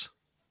 Nice.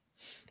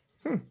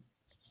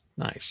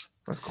 Nice.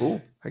 That's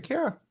cool. Heck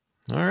yeah.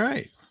 All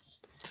right.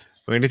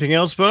 Well, anything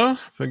else, Bo,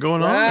 been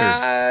going on?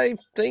 I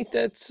think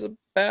that's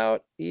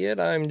about it.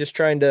 I'm just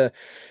trying to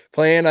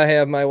plan. I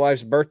have my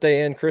wife's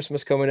birthday and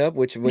Christmas coming up,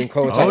 which when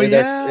coincide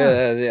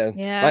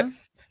yeah.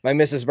 My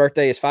missus'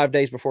 birthday is 5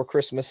 days before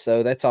Christmas,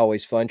 so that's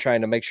always fun.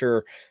 Trying to make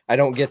sure I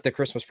don't get the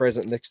Christmas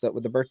present mixed up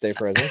with the birthday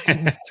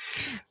present.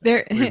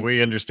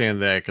 we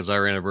understand that because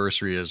our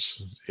anniversary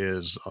is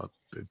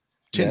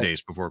 10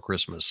 days before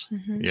Christmas.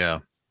 Yeah.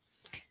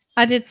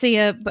 I did see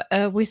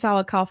we saw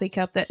a coffee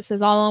cup that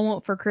says, "All I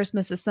want for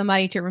Christmas is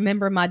somebody to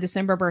remember my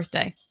December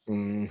birthday."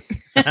 So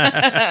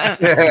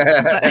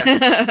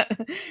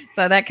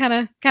that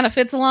kind of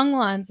fits along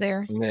lines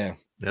there. Yeah.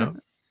 Yeah.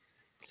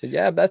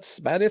 Yeah, that's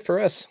about it for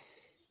us.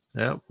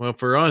 Yeah. Well,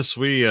 for us,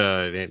 we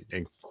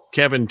and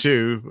Kevin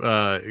too.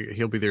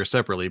 He'll be there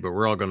separately, but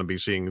we're all going to be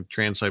seeing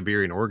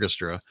Trans-Siberian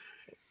Orchestra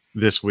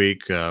this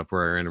week for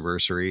our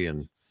anniversary,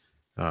 and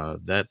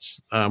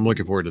I'm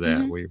looking forward to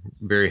that. We're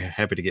very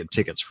happy to get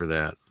tickets for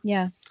that.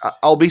 Yeah.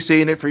 I'll be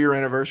seeing it for your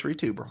anniversary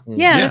too, bro.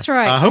 Yeah, that's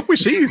right. I hope we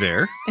see you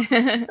there.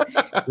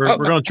 We're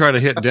going to try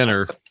to hit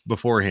dinner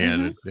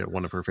beforehand at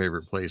one of her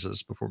favorite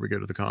places before we go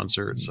to the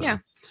concert. So. Yeah.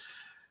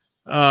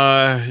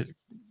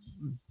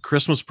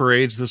 Christmas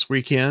parades this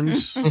weekend.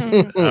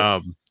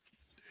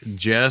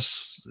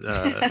 Jess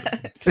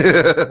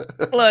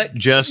look,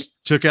 Jess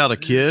took out a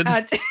kid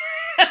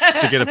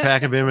to get a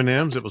pack of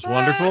M&Ms. It was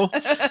wonderful.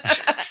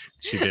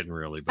 She didn't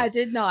really, but I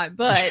did not,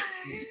 but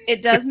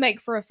it does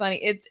make for a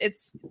funny.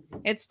 It's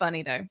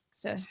funny though.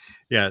 So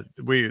yeah,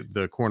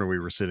 the corner we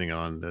were sitting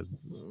on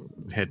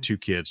had two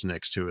kids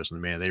next to us, and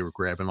man, they were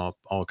grabbing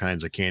all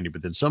kinds of candy.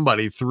 But then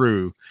somebody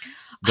threw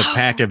the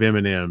pack of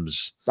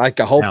M&Ms, like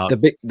the whole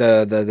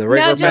the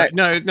regular pack.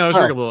 No, it was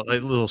a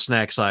little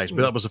snack size,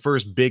 but that was the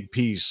first big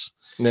piece.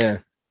 Yeah.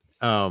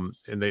 And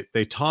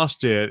they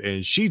tossed it,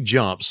 and she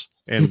jumps,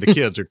 and the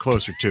kids are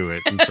closer to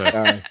it, and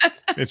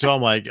so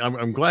I'm like,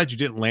 I'm glad you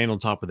didn't land on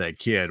top of that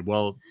kid.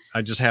 Well,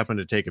 I just happened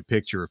to take a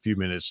picture a few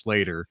minutes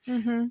later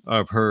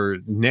of her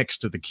next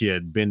to the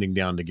kid bending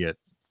down to get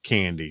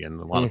candy, and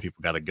a lot of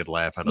people got a good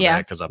laugh out of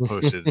that because I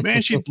posted,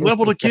 man, she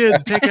leveled a kid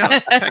to take out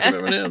a pack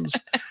of M&Ms.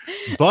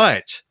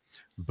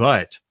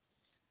 But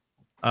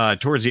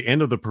towards the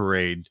end of the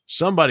parade,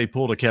 somebody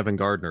pulled a Kevin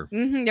Gardner.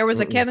 There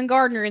was a Kevin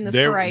Gardner in this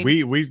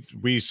parade.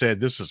 We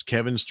said this is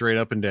Kevin straight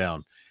up and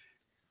down,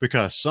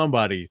 because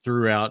somebody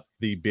threw out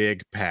the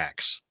big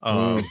packs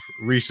of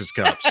Reese's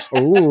cups.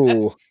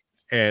 Ooh.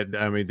 And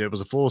I mean, there was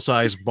a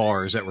full-size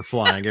bars that were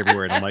flying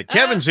everywhere. And I'm like,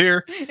 Kevin's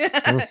here.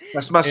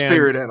 That's my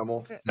spirit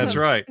animal. That's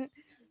right.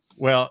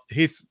 Well,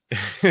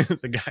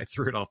 the guy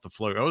threw it off the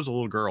float. I was a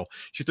little girl.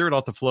 She threw it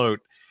off the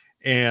float,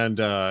 and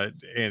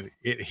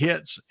it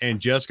hits, and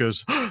Jess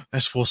goes, oh,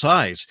 that's full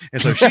size.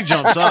 And so she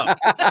jumps up.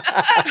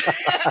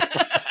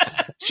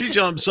 She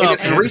jumps up. And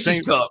it's a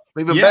Reese's cup.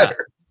 Even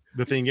better.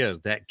 The thing is,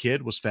 that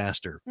kid was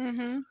faster.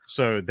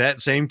 So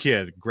that same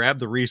kid grabbed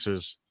the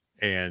Reese's,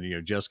 and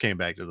just came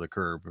back to the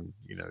curb, and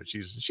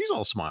she's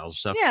all smiles and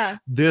stuff. Yeah.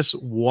 This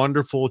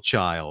wonderful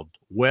child,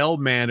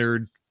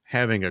 well-mannered,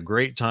 having a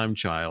great time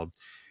child,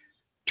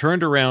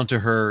 turned around to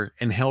her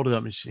and held it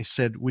up, and she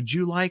said, "Would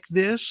you like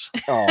this?"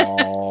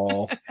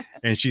 Oh.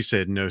 And she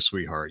said, "No,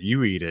 sweetheart,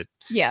 you eat it.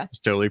 Yeah, it's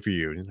totally for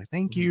you." And he's like,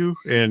 "Thank you."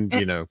 And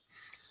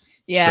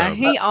yeah,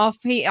 so,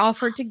 he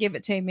offered to give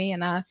it to me,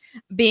 and I,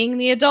 being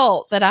the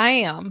adult that I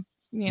am,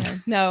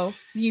 no,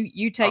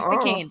 you take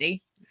the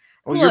candy.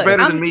 Well, you're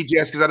better than me,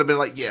 Jess, because I'd have been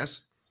like,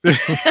 yes. The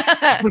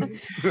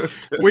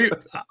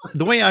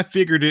way I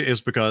figured it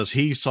is because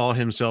he saw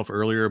himself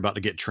earlier about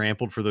to get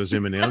trampled for those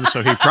M&Ms,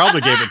 so he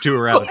probably gave it to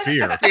her out of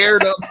fear.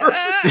 Scared of her.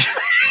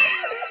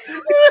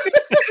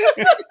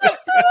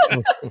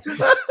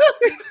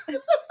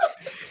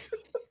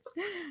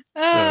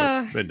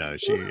 But no,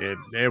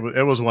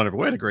 it was wonderful.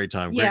 We had a great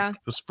time. Yeah.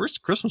 This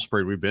first Christmas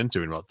parade we've been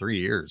to in about 3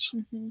 years,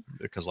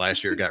 because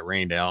last year it got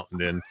rained out, and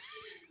then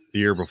the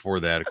year before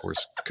that, of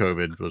course,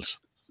 COVID was,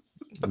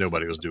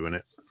 nobody was doing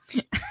it.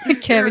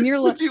 Kevin,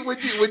 you're would you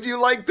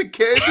like the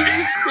candy,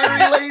 you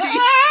scary lady?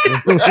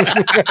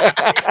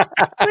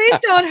 Please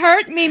don't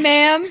hurt me,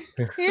 ma'am.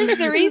 Here's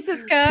the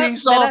Reese's cup.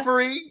 Peace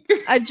offering.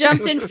 I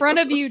jumped in front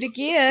of you to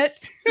get.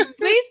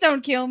 Please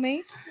don't kill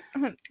me.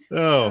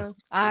 I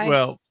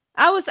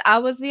was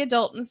the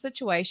adult in the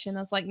situation.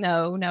 I was like,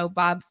 no,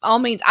 by all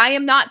means, I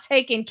am not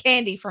taking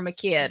candy from a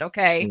kid.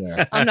 Okay,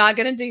 yeah. I'm not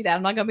going to do that.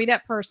 I'm not going to be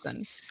that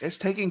person. It's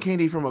taking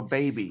candy from a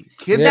baby.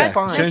 Kids are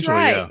fine. That's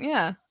right.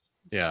 Yeah.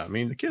 Yeah, I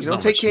mean, the kids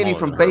don't take candy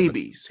from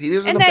babies. He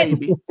isn't a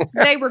baby.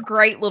 They were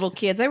great little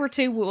kids. They were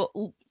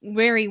two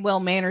very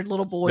well-mannered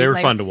little boys. They were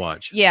fun to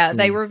watch. Yeah,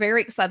 they were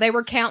very excited. They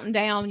were counting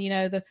down,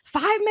 the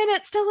 5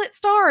 minutes till it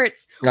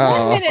starts.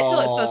 1 minute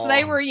till it starts. So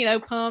they were,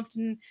 pumped,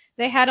 and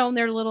they had on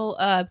their little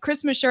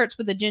Christmas shirts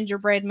with a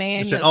gingerbread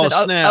man. Said,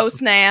 snap. Oh,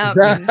 snap.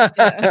 And,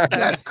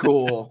 that's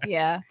cool.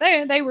 Yeah,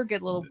 they were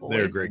good little boys. They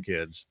were great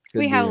kids.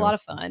 We had a lot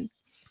of fun.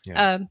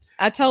 Yeah.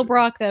 I told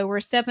Brock though we're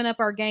stepping up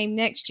our game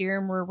next year,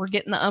 and we're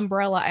getting the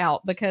umbrella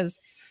out because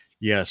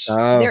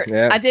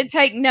I did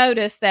take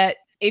notice that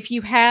if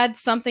you had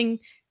something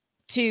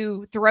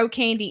to throw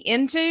candy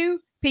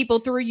into, people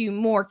threw you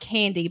more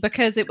candy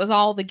because it was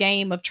all the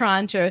game of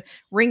trying to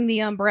ring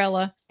the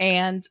umbrella.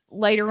 And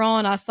later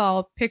on, I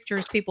saw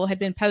pictures people had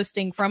been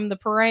posting from the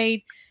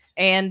parade.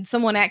 And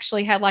someone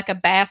actually had like a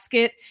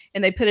basket,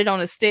 and they put it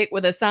on a stick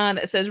with a sign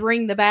that says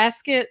 "Ring the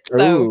basket."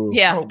 So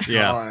Oh,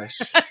 gosh.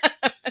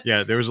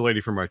 Yeah, there was a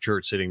lady from our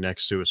church sitting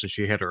next to us, and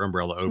she had her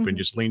umbrella open,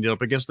 just leaned it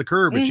up against the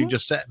curb, and she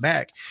just sat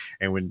back.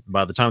 And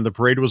by the time the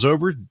parade was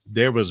over,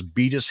 there was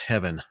beat as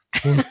heaven.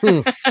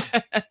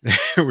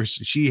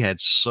 She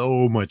had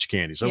so much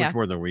candy, so much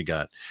more than we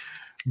got.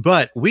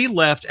 But we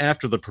left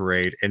after the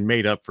parade and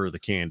made up for the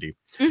candy.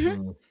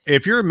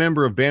 If you're a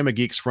member of Bama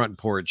Geeks Front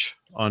Porch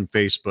on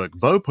Facebook,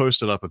 Bo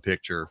posted up a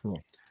picture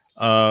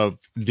of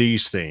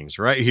these things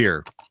right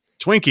here.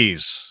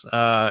 Twinkies,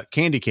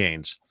 candy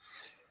canes.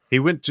 He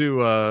went to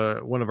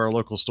one of our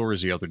local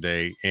stores the other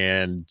day,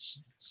 and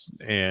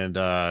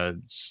I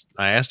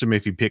asked him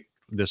if he picked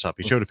this up.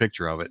 He showed a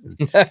picture of it. And,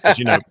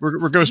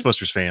 we're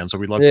Ghostbusters fans, so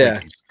we love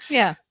Twinkies.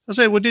 Yeah. I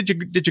said, well, did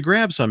you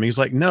grab some? He's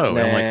like, no.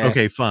 And I'm like,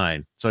 okay,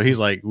 fine. So he's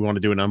like, we want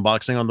to do an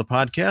unboxing on the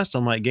podcast?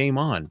 I'm like, game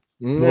on.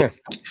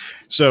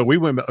 So we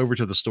went over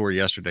to the store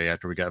yesterday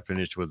after we got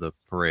finished with the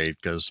parade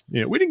because we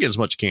didn't get as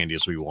much candy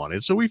as we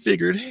wanted. So we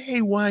figured,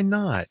 hey, why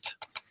not?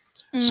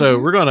 So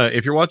we're gonna,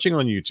 if you're watching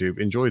on YouTube,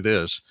 enjoy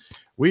this.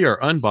 We are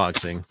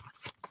unboxing.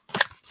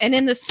 And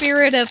in the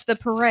spirit of the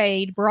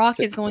parade, Brock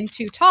is going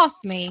to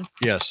toss me.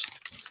 Yes.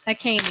 A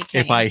candy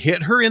cane. If I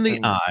hit her in the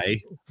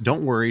eye,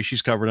 don't worry,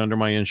 she's covered under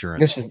my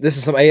insurance. This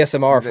is some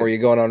ASMR for you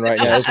going on right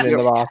now. Opening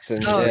the box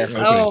and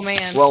oh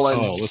man. Well,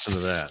 listen to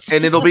that.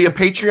 And it'll be a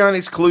Patreon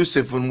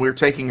exclusive when we're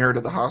taking her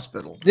to the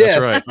hospital.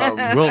 That's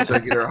right. We'll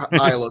take her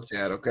eye looked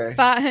at. Okay.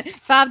 $5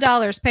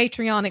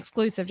 Patreon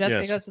exclusive.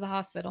 Jessica goes to the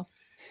hospital.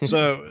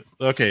 So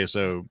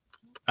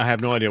I have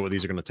no idea what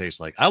these are going to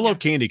taste like. I love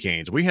candy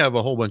canes. We have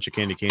a whole bunch of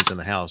candy canes in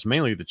the house,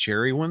 mainly the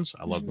cherry ones.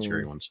 I love the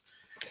cherry ones.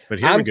 But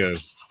here we go.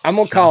 I'm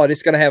gonna call it.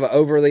 It's gonna have an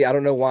overly, I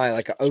don't know why,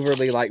 like an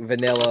overly like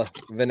vanilla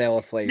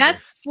flavor.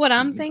 That's what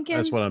I'm thinking.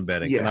 That's what I'm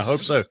betting. Yes. And I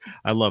hope so.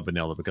 I love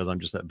vanilla because I'm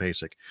just that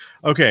basic.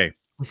 Okay.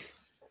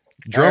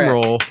 Drum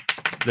roll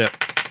that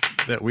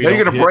we. Now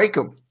you're gonna break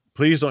them.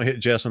 Please don't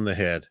hit Jess in the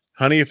head,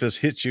 honey. If this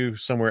hits you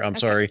somewhere, I'm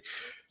sorry.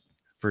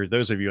 For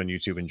those of you on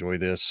YouTube, enjoy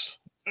this.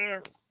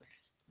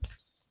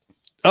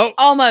 Oh,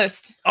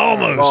 almost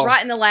right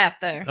in the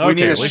lap there. We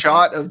need a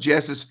shot of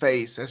Jess's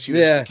face as she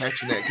was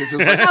catching that. It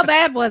was like, how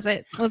bad was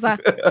it? Was I?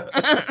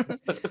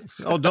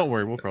 Oh, don't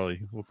worry. We'll probably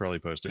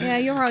post it. Yeah,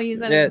 you'll probably use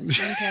that as a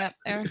screen cap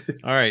there.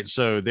 All right,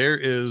 so there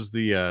is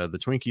the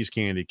Twinkies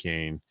candy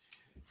cane,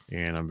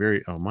 and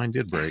mine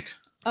did break.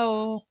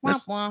 Oh,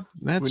 that's wah.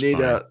 That's we need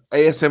a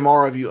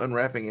ASMR of you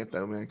unwrapping it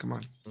though, man. Come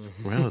on.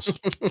 Well,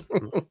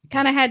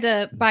 kind of had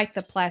to bite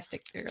the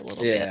plastic there a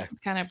little bit.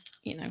 Kind of,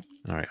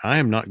 All right, I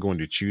am not going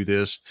to chew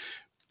this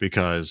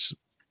because,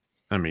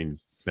 I mean,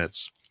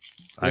 that's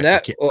I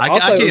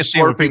can't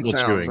stand what people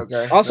chewing.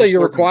 Okay? Also,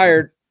 you're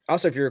required.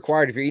 Also, if you're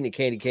eating a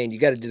candy cane, you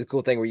got to do the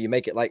cool thing where you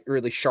make it like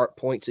really sharp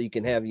points so you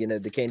can have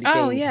the candy cane.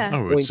 Oh yeah.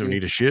 Oh, so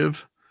need a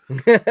shiv. All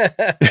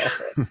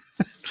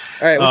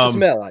right, what's it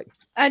smell like?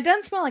 It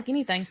doesn't smell like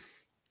anything.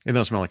 It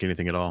doesn't smell like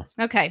anything at all.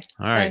 Okay.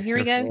 All right. Here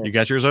we go. You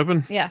got yours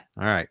open? Yeah.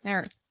 All right.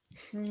 There.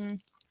 Mm.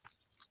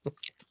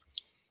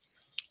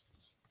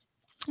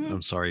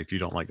 I'm sorry if you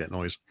don't like that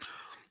noise.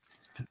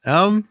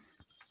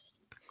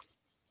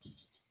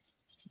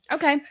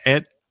 Okay.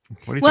 Ed,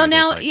 what do you well, think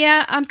now, like?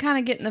 Yeah, I'm kind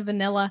of getting the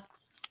vanilla.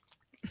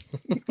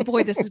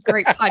 Boy, this is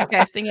great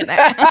podcasting in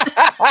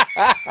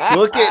that.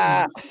 Look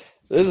at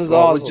this is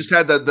awesome. We just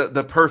had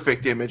the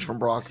perfect image from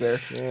Brock there.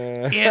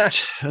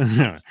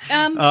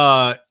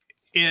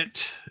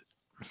 It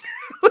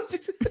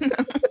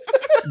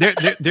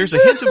There's a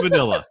hint of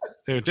vanilla.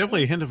 There's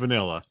definitely a hint of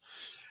vanilla.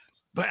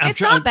 But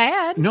It's not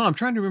bad. No, I'm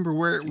trying to remember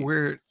where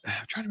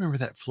I'm trying to remember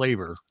that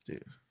flavor.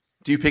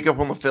 Do you pick up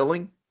on the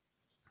filling?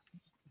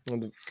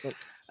 The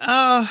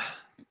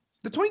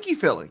Twinkie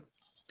filling.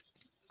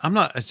 I'm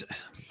not. It's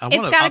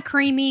got a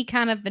creamy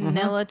kind of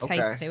vanilla Okay.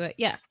 taste to it.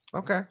 Yeah.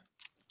 Okay.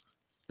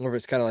 Or if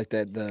it's kind of like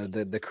that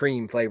the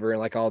cream flavor and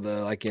like all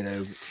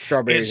the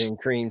strawberries and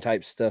cream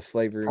type stuff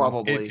flavor.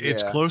 Probably.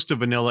 It's close to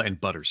vanilla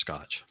and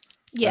butterscotch.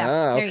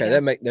 Yeah.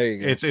 Okay. There you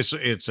go.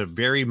 It's a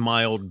very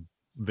mild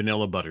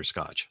vanilla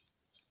butterscotch.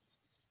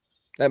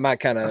 That might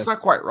kind of. That's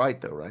not quite right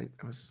though, right?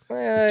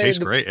 It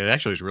tastes great. It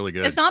actually is really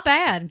good. It's not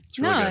bad. It's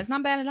really good. It's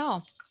not bad at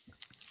all.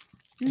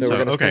 So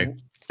okay.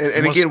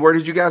 And again, where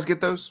did you guys get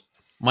those?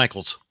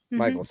 Michael's.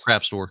 Michael's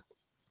craft store.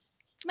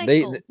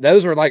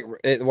 Those were like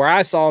where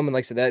I saw them, and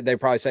like I said, that they're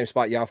probably the same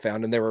spot y'all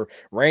found, and they were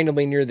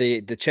randomly near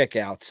the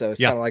checkout. So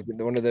it's kind of like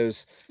one of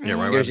those. Yeah,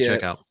 right at the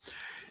checkout.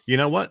 You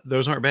know what?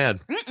 Those aren't bad.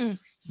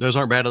 Those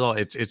aren't bad at all.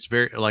 It's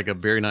very like a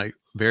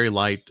very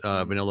light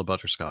vanilla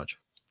butterscotch.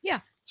 Yeah.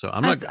 So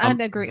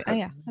I'd agree.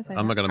 Yeah.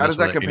 I'm not gonna. How does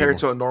that compare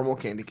to a normal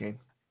candy cane?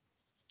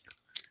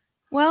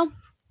 Well,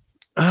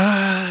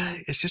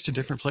 it's just a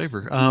different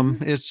flavor.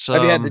 It's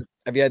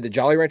have you had the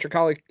Jolly Rancher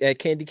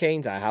candy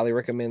canes? I highly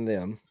recommend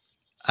them.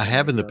 I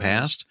have in the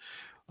past.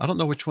 I don't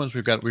know which ones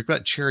we've got. We've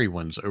got cherry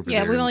ones over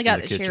there. Yeah, we only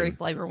got the kitchen. cherry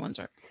flavor ones.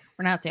 We're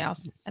not at the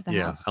house. At the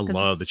house. I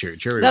love the cherry.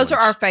 Cherry. Those ones. are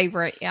our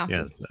favorite. Yeah.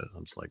 Yeah,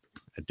 I'm just like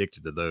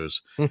addicted to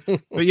those.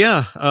 But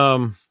yeah.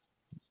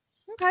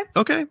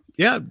 Okay.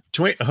 Yeah.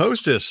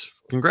 Hostess.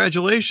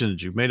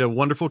 Congratulations. You've made a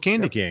wonderful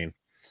candy cane.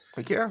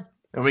 Heck yeah.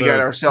 And we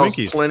got ourselves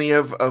plenty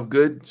of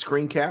good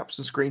screen caps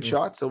and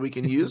screenshots that we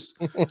can use.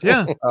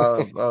 Yeah.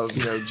 Of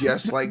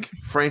Jess like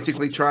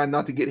frantically trying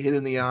not to get hit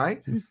in the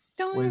eye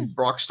with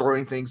Brock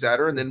throwing things at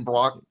her, and then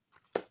Brock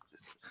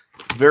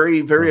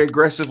very, very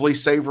aggressively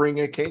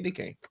savoring a candy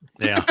cane.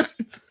 Yeah.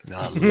 No,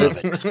 I love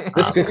it.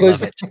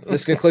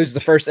 This concludes the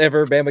first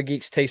ever Bama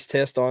Geeks taste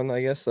test on,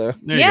 I guess. So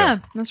yeah,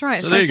 that's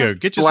right. So there you go.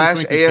 Get your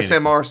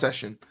ASMR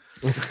session.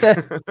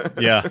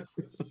 Yeah.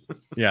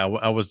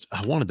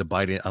 I wanted to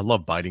bite it. I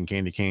love biting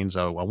candy canes.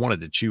 I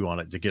wanted to chew on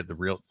it to get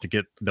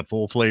the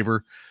full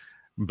flavor,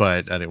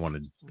 but I didn't want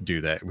to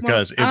do that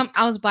because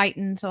I was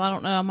biting, so I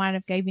don't know. I might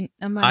have gave you.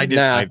 I did.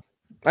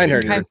 I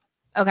heard it.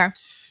 Okay.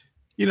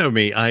 You know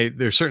me.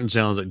 There's certain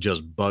sounds that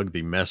just bug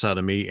the mess out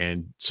of me,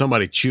 and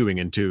somebody chewing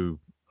into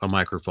a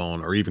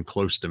microphone or even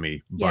close to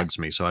me bugs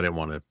me. So I didn't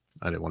want to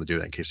do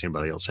that in case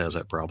anybody else has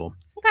that problem.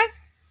 Okay.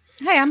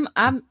 Hey,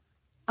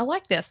 I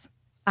like this.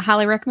 I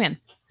highly recommend.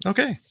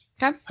 Okay.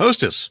 Okay.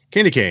 Hostess,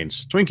 candy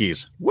canes,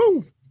 Twinkies.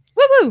 Woo.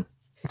 Woo woo.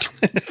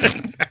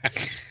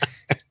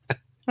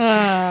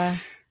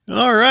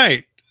 All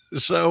right.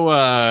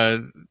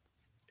 So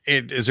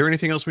is there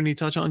anything else we need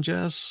to touch on,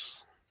 Jess?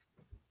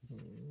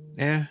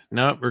 Yeah.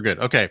 No, we're good.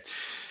 Okay.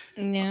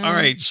 No. All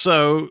right.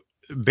 So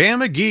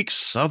Bama Geeks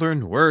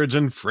Southern Words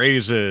and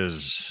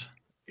Phrases.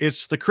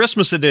 It's the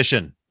Christmas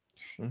edition.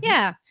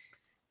 Yeah.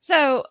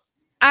 So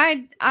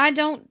I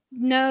don't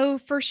know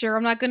for sure.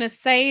 I'm not going to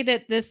say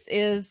that this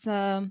is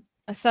a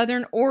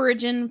Southern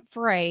origin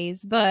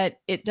phrase, but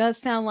it does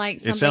sound like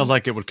something. It sounds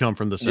like it would come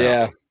from the South.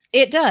 Yeah.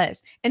 It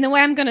does. And the way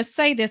I'm going to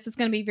say this is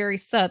going to be very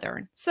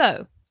Southern.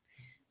 So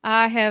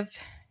I have,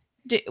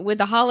 with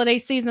the holiday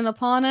season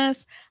upon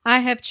us, I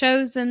have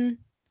chosen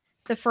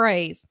the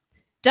phrase,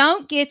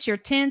 "Don't get your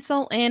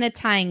tinsel in a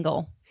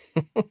tangle."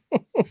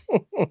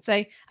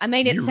 Say, I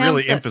made it you sound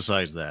really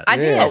emphasize that. I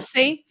did.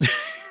 See,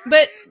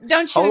 but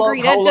don't you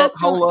agree?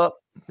 Hold up.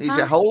 He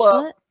said, hold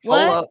up. Hold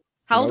up.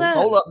 Hold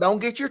up. Don't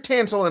get your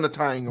tinsel in a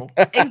tangle.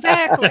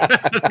 Exactly.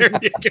 There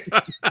you go.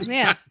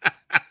 Yeah.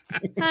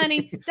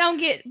 Honey,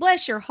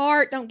 bless your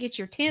heart, don't get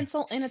your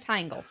tinsel in a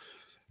tangle.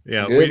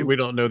 Yeah, we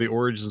don't know the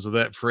origins of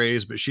that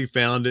phrase, but she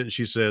found it and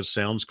she says,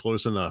 sounds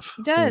close enough.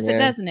 It does,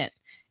 doesn't it?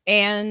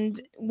 And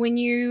when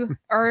you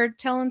are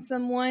telling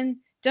someone,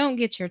 don't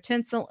get your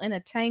tinsel in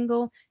a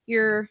tangle,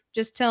 you're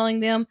just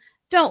telling them,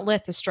 don't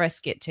let the stress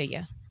get to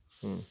you.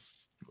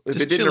 If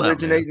it didn't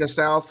originate in the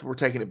South, we're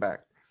taking it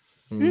back.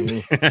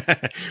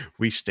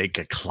 We stake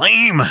a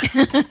claim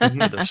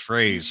to this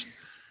phrase.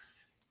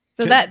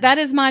 So that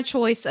is my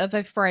choice of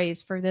a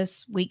phrase for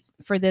this week,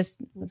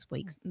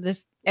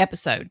 this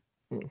episode.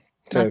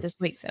 Not this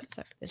week's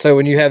episode. So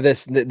when you have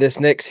this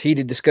next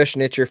heated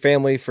discussion at your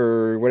family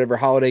for whatever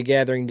holiday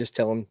gathering, just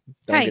tell them,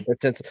 don't get their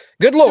tinsel.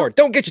 Good Lord,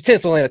 don't get your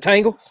tinsel in a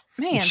tangle.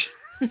 Man.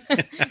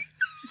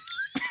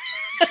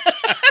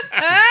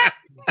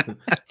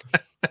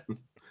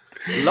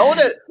 Load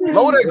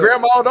it,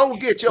 Grandma. Don't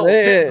get your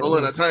tinsel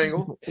in a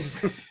tangle.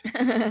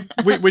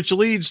 Which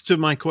leads to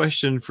my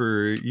question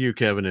for you,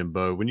 Kevin and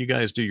Bo. When you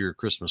guys do your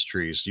Christmas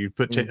trees, do you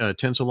put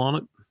tinsel on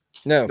it?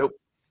 No. Nope.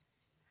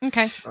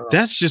 Okay.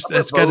 That's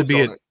got to be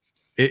it.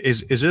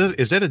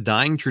 Is that a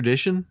dying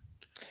tradition?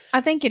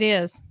 I think it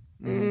is.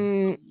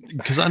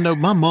 Because I know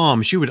my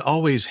mom, she would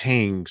always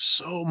hang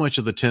so much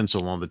of the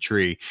tinsel on the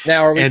tree.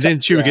 And then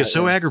she would get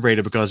so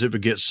aggravated because it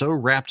would get so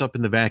wrapped up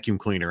in the vacuum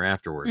cleaner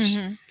afterwards.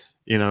 Mm-hmm.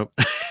 You know,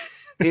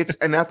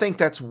 And I think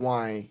that's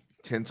why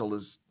tinsel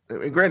is.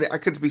 Granted, I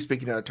could be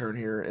speaking out of turn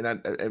here, and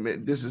I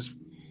mean, this is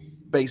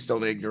based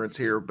on ignorance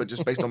here, but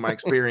just based on my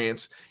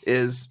experience,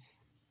 is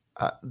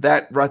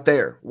that right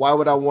there. Why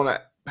would I want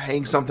to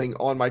hang something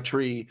on my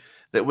tree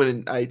that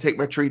when I take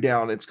my tree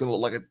down, it's going to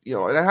look like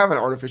and I have an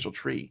artificial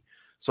tree,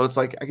 so it's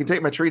like I can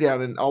take my tree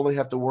down and I only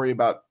have to worry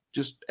about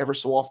just ever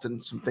so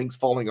often some things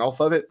falling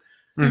off of it.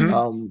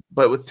 Mm-hmm.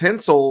 But with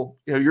tinsel,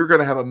 you're going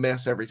to have a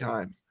mess every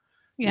time.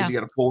 Yeah, you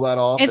got to pull that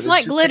off. It's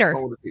like glitter.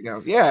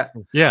 Yeah.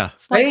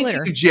 It's like Thank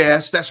glitter. you,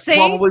 Jess. That's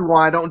probably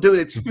why I don't do it.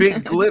 It's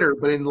big glitter,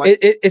 but in like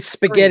it's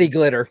spaghetti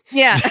glitter.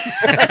 Yeah.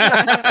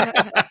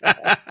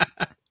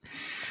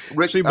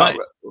 Rick,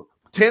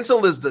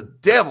 tinsel is the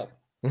devil.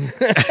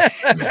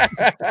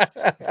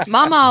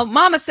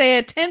 Mama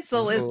said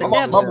tinsel is the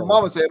devil.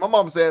 My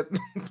mom said.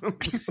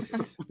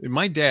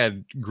 My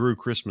dad grew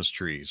Christmas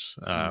trees.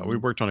 We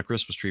worked on a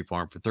Christmas tree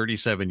farm for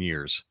 37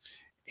 years,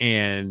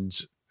 and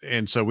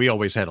so we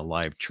always had a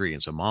live tree.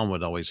 And so mom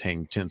would always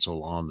hang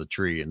tinsel on the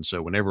tree. And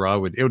so whenever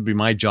it would be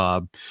my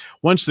job,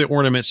 once the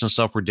ornaments and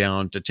stuff were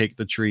down, to take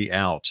the tree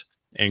out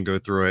and go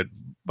through it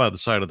by the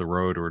side of the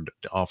road or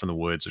off in the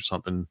woods or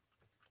something,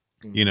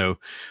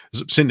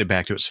 send it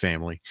back to its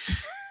family.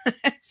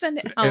 Send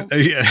it home.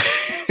 Yeah.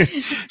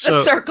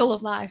 The circle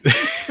of life.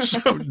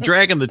 So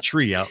dragging the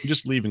tree out and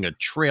just leaving a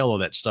trail of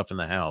that stuff in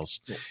the house.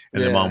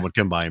 And then mom would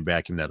come by and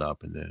vacuum that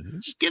up, and then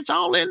it just gets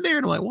all in there.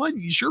 And I'm like, what?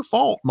 It's your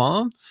fault,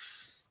 Mom.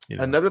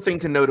 Another thing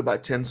to note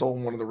about tinsel,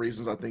 one of the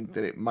reasons I think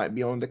that it might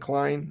be on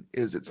decline,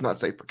 is it's not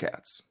safe for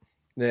cats.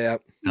 Yeah.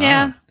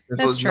 Yeah.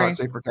 Tinsel is not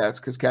safe for cats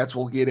because cats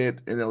will get it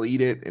and they'll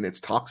eat it, and it's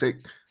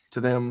toxic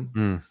to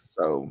them.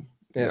 So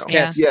cats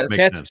have yet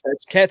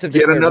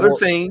another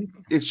thing.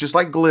 It's just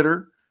like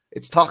glitter.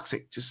 It's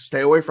toxic. Just stay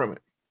away from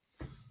it.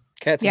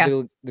 Cats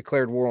have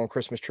declared war on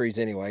Christmas trees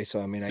anyway. So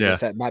I mean, I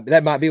guess that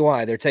might be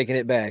why they're taking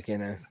it back.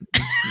 Oh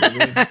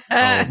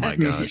my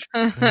gosh.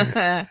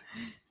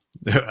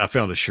 I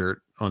found a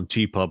shirt on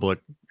TeePublic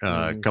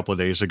a couple of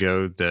days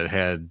ago that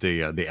had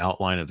the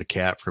outline of the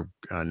cat for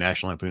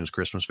National Lampoon's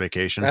Christmas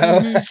Vacation. It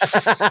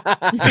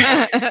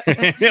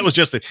was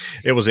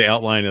the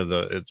outline of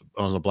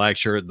on the black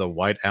shirt, the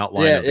white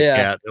outline of the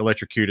cat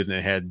electrocuted, and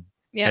it had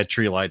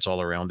tree lights all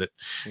around it.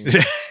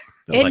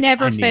 It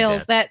never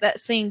fails. That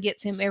scene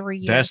gets him every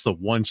year. That's the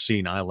one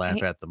scene I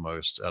laugh at the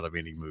most out of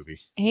any movie.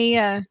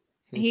 It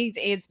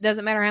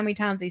doesn't matter how many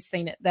times he's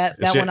seen it. That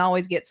one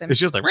always gets him. It's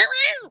just like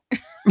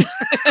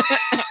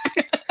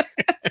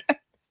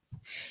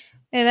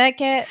and that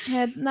cat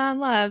had 9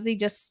 lives. He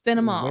just spent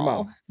them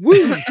all.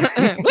 Woo!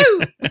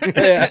 Woo!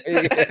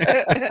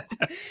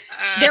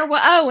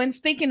 And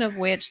speaking of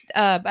which,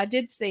 I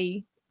did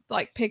see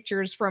like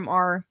pictures from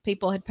our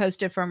people had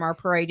posted from our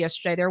parade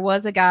yesterday. There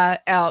was a guy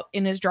out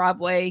in his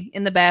driveway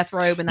in the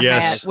bathrobe and the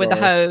hat with the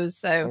hose.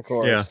 So of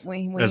course,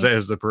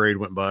 as the parade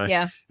went by.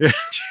 Yeah.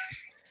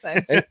 So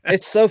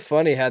it's so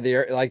funny how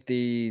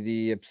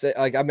the upset,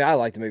 like, I mean, I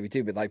like the movie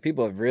too, but like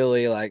people have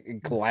really like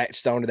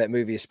latched onto that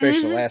movie,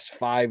 especially the last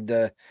 5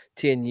 to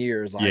 10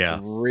 years. Like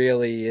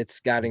really,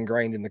 it's got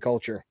ingrained in the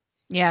culture.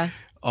 Yeah.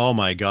 Oh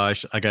my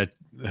gosh. I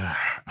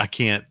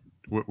can't,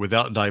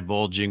 without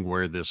divulging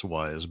where this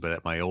was, but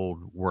at my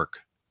old work,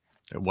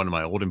 at one of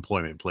my old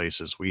employment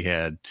places, we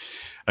had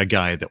a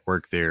guy that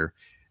worked there,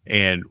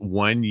 and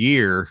one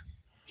year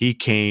he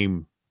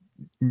came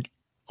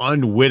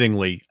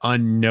unknowingly,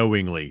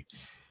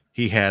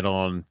 he had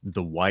on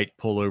the white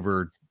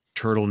pullover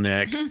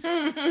turtleneck.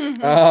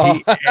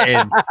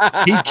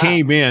 He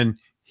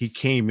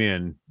came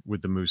in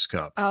with the moose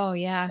cup. Oh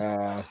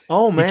yeah.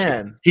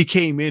 Man. He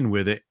came in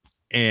with it,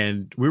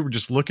 and we were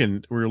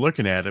looking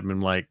at him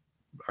and like,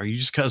 are you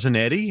just Cousin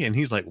Eddie? And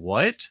he's like,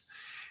 what?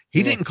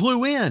 He didn't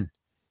clue in.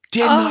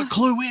 Did not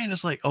clue in.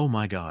 It's like, oh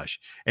my gosh.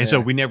 And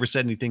so we never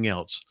said anything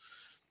else.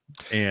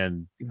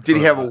 And did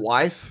he have a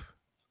wife?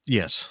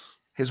 Yes.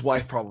 His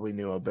wife probably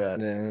knew, I bet.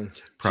 Yeah,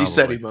 she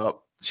set him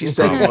up. He had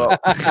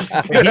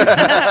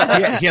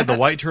the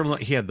white turtleneck.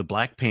 He had the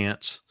black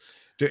pants.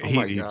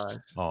 He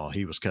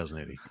was Cousin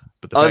Eddie.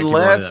 But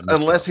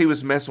unless he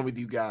was messing with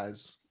you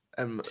guys,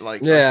 and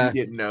like you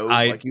didn't know,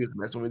 like he was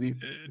messing with you.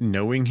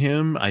 Knowing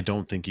him, I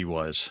don't think he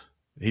was.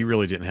 He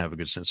really didn't have a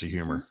good sense of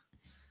humor.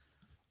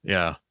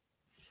 Yeah.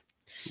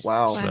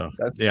 Wow. So,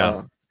 that's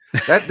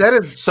that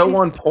is so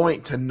on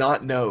point to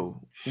not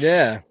know.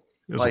 Yeah.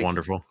 It was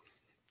wonderful.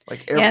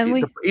 Like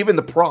even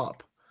the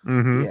prop.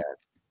 Mm-hmm.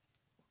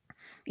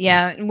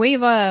 Yeah, and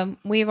we've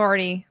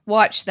already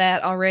watched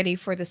that already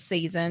for the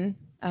season.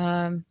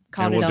 And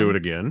we'll do it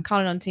again.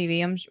 Caught it on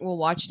TV. We'll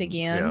watch it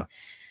again.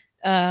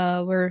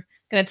 Yeah. We're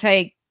gonna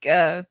take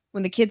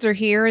when the kids are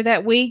here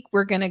that week.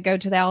 We're gonna go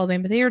to the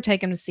Alabama Theater, take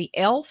them to see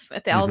Elf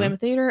at the Alabama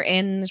Theater,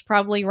 and it's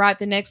probably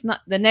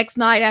the next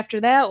night after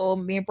that.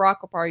 Me and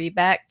Brock will probably be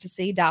back to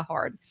see Die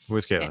Hard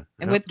with Kevin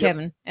and with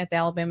Kevin at the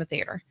Alabama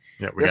Theater.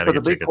 Yeah, but the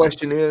big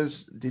question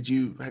is,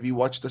 have you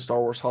watched the Star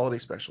Wars Holiday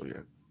Special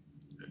yet?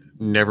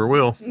 Never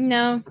will.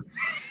 No.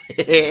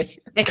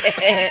 The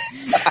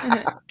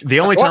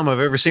only time I've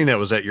ever seen that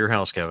was at your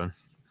house, Kevin.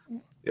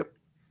 Yep.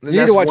 And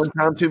that's one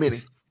time too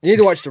many. You need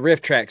to watch the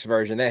Riff Tracks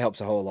version. That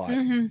helps a whole lot.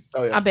 Mm-hmm.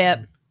 Oh yeah, I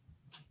bet.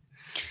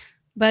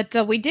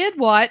 But we did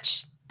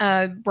watch.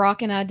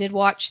 Brock and I did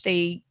watch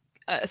the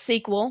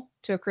sequel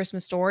to A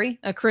Christmas Story,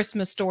 A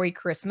Christmas Story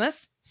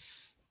Christmas.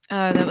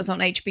 That was on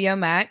HBO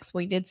Max.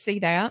 We did see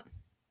that.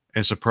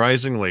 And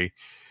surprisingly,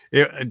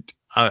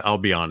 I'll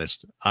be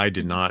honest, I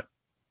did not.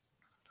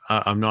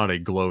 I'm not a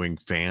glowing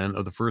fan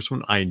of the first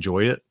one. I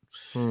enjoyed it.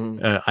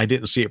 I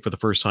didn't see it for the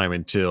first time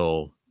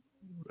until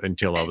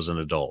I was an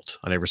adult.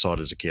 I never saw it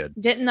as a kid.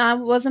 Didn't I?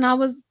 Wasn't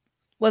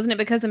it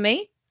because of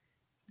me?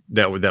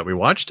 That we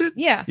watched it?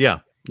 Yeah.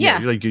 Yeah.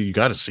 Like you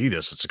got to see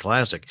this. It's a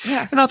classic.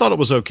 Yeah. And I thought it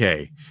was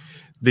okay.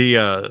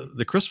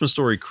 The Christmas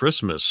Story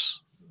Christmas,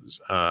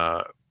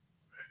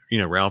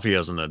 Ralphie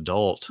as an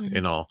adult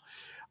and all,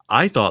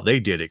 I thought they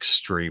did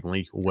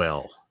extremely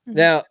well.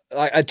 Now,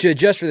 to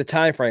adjust for the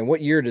time frame,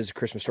 what year does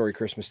Christmas Story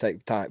Christmas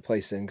take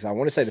place in? Because I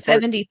want to say the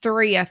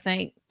 73, I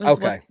think, was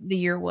what the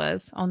year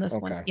was on this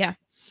one. Yeah.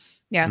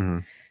 Mm-hmm.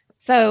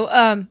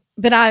 So,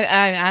 but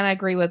I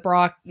agree with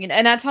Brock,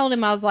 and I told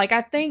him, I was like,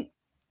 I think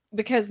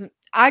because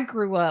I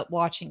grew up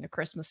watching A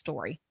Christmas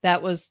Story.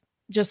 That was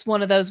just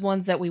one of those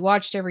ones that we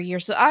watched every year.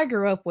 So I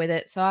grew up with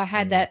it. So I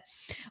had that,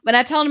 but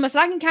I told him, I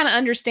said, I can kind of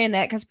understand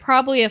that because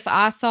probably if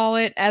I saw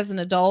it as an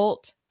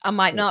adult, I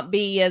might not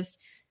be as,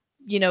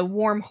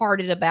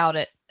 warm-hearted about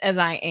it as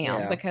I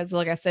am because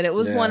like I said, it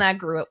was one I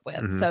grew up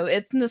with. So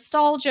it's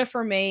nostalgia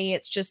for me.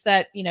 It's just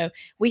that,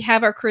 we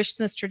have our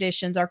Christmas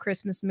traditions, our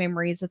Christmas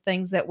memories, the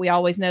things that we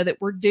always know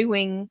that we're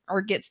doing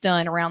or gets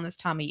done around this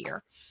time of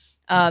year.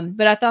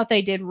 But I thought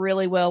they did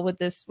really well with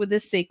this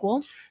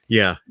sequel.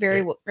 Yeah.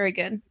 Very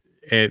good.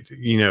 And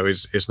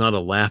it's not a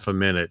laugh a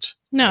minute.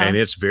 No. And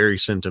it's very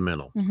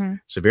sentimental.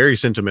 It's a very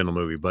sentimental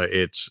movie, but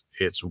it's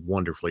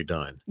wonderfully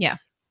done. Yeah.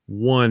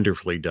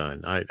 Wonderfully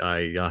done.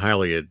 I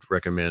highly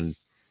recommend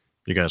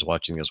you guys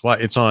watching this. Why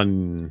it's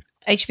on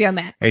HBO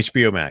Max.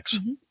 HBO Max.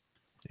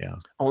 Yeah.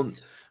 On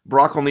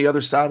Brock, on the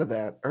other side of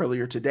that,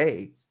 earlier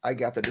today, I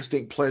got the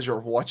distinct pleasure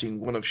of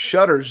watching one of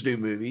Shudder's new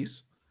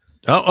movies.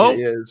 Oh, it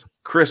is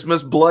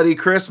Christmas Bloody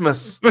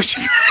Christmas.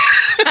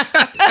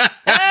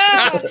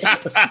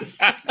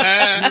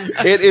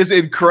 It is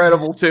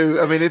incredible too.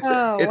 I mean, it's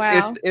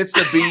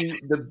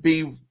the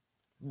B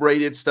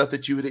rated stuff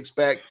that you would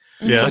expect.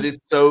 Yeah, but it's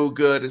so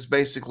good. It's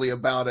basically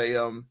about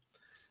a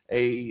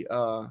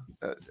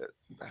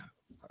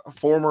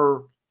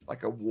former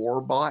like a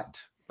war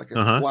bot, like a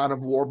line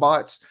of war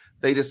bots.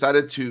 They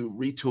decided to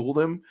retool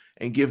them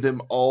and give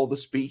them all the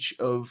speech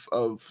of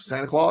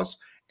Santa Claus,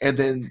 and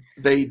then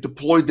they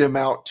deployed them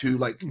out to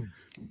like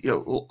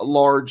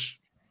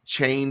large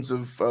chains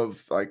of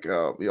like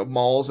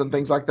malls and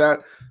things like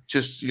that.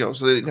 Just so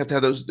they didn't have to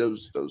have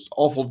those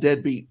awful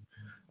deadbeat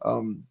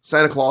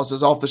Santa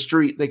Clauses off the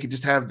street. They could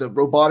just have the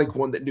robotic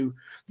one that knew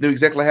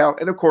exactly how.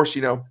 And of course,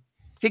 he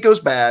goes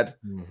bad.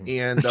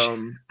 And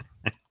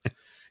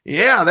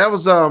yeah, that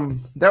was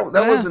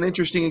was an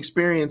interesting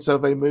experience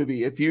of a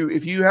movie. If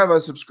you have a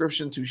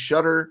subscription to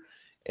Shudder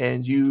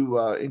and you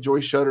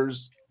enjoy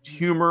Shudder's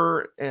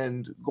humor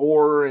and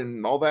gore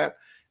and all that,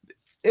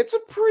 it's a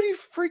pretty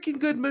freaking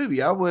good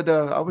movie. I would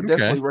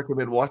definitely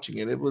recommend watching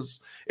it. It was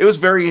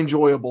very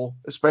enjoyable,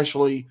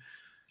 especially.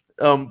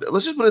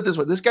 Let's just put it this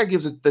way: this guy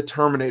gives the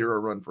Terminator a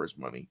run for his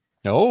money.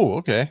 Oh,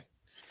 okay.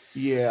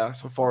 Yeah,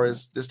 so far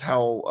as just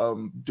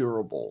how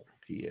durable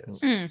he is.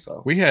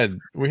 So we had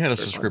a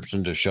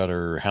subscription to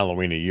Shudder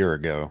Halloween a year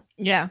ago.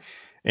 Yeah,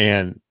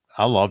 and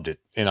I loved it,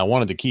 and I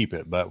wanted to keep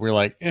it, but we're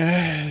like,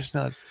 it's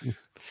not.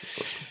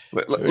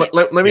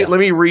 Let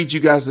me read you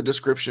guys the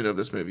description of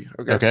this movie.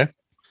 Okay.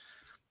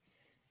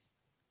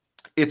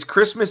 It's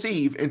Christmas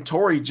Eve, and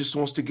Tori just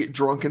wants to get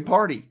drunk and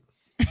party.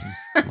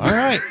 All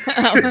right.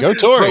 Go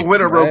Tori. But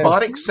when a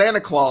robotic Santa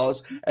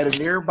Claus at a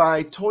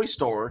nearby toy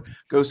store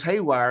goes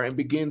haywire and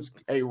begins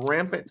a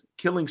rampant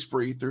killing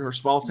spree through her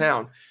small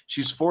town,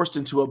 she's forced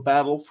into a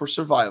battle for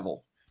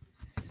survival.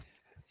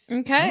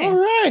 Okay. All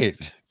right.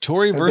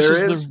 Tori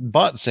versus the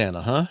bot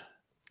Santa, huh?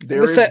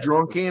 There is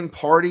drunken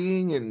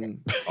partying and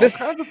all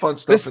kinds of fun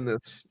stuff in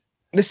this.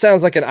 This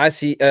sounds like an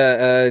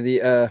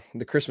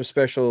the Christmas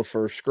special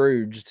for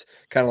Scrooged,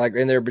 kind of like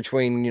in there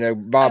between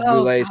Bob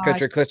Goulet's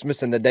Country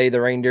Christmas and The Day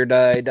the Reindeer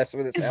Died. That's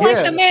what it sounds like.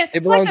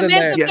 It's like the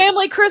Manson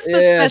Family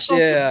Christmas special.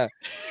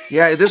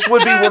 Yeah. This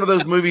would be one of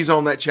those movies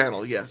on that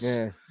channel. Yes.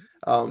 Yeah.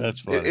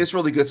 That's funny. It's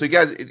really good. So you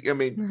guys,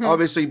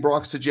 obviously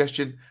Brock's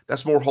suggestion,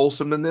 that's more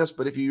wholesome than this,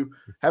 but if you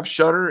have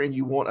Shudder and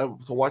you want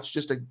to watch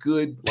just a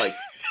good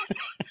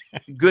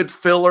good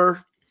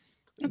filler.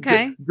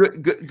 Okay.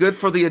 Good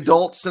for the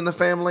adults in the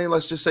family.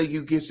 Let's just say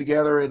you get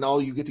together and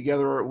all you get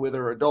together with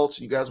are adults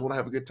and you guys want to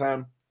have a good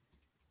time.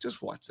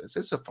 Just watch this.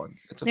 It's a fun.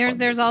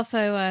 There's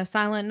also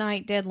Silent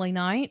Night, Deadly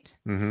Night.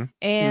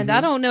 And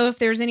I don't know if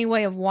there's any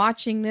way of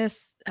watching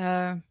this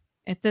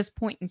at this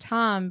point in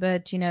time,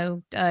 but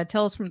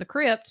Tales from the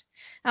Crypt.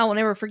 I will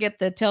never forget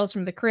the Tales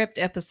from the Crypt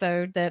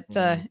episode that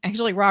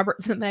actually Robert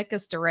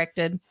Zemeckis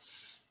directed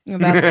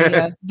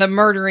about the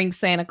murdering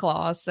Santa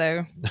Claus.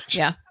 So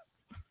yeah.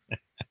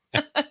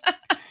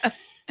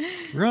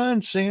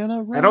 Run,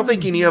 Santa, run. I don't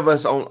think any of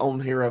us on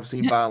here have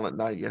seen Violent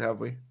Night yet, have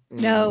we?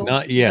 No,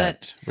 Not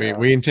yet.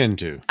 We intend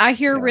to. I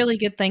hear really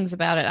good things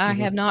about it. I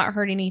have not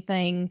heard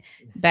anything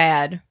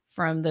bad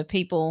from the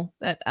people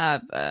that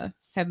I've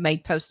have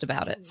made posts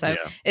about it. So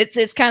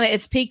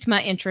it's piqued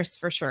my interest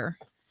for sure.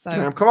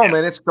 So come on,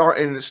 man! It's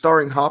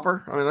starring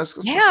Hopper.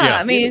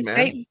 I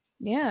mean,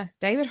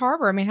 David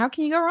Harbour. I mean, how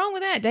can you go wrong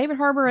with that? David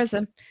Harbour as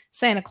a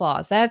Santa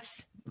Claus.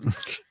 That's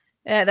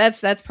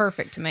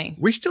perfect to me.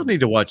 We still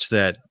need to watch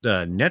that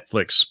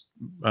Netflix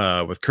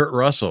with Kurt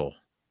Russell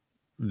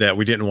that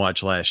we didn't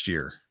watch last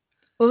year.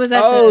 What was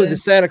that? Oh, the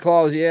Santa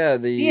Claus. Yeah,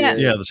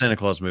 the Santa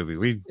Claus movie.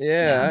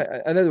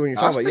 I know the one you're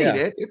talking about.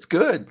 It. It's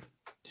good.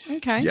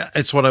 Okay. Yeah,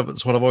 it's what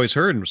I've always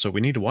heard, so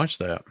we need to watch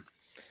that.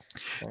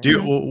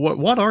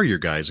 What are your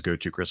guys'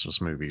 go-to Christmas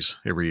movies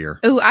every year?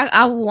 Oh,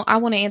 I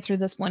want to answer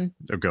this one.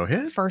 Oh, go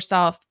ahead. First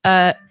off,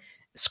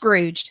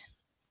 Scrooged,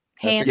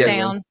 hands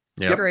down,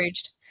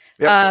 Scrooged.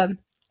 Yep.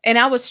 And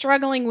I was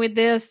struggling with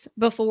this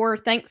before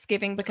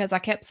Thanksgiving because I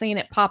kept seeing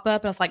it pop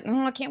up, and I was like,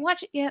 I can't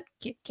watch it yet.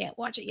 Can't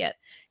watch it yet.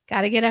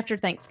 Got to get after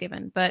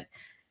Thanksgiving, but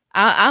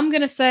I'm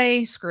gonna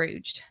say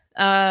Scrooged.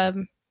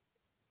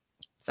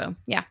 So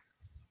yeah.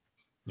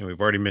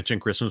 We've already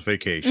mentioned Christmas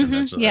Vacation.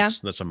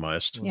 Mm-hmm. That's a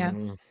must. Yeah.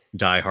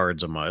 Die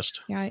Hard's a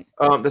must. Right.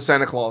 The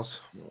Santa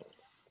Claus.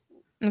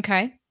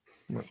 Okay.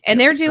 And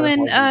they're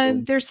doing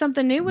there's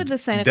something new with the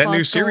Santa Claus. That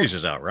new series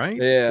is out, right?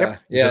 Yeah.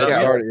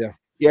 Started,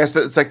 Yes,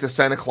 it's like the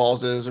Santa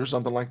Clauses or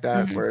something like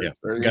that, where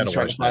he's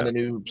trying to find a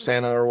new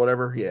Santa or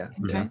whatever. Yeah.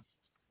 Okay.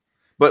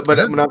 But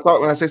when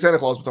I say Santa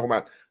Claus, I'm talking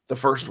about the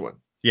first one.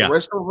 Yeah. The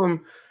rest of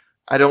them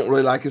I don't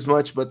really like as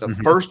much, but the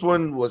first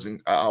one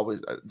wasn't. I always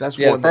that's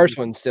one. The first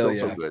one still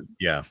so good.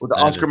 Yeah, with the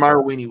Oscar Mayer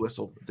weenie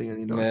whistle.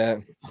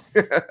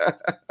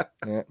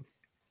 Yeah.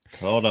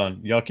 Hold on,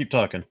 y'all keep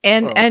talking.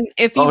 And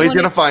if you he's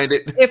gonna find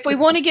it. If we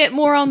want to get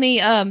more on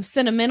the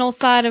sentimental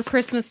side of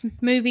Christmas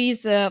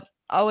movies,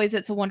 always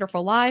It's a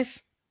Wonderful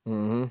Life.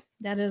 Mm-hmm.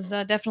 That is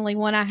definitely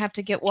one I have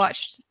to get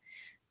watched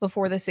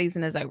before the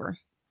season is over.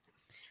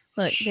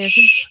 Look,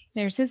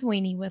 there's his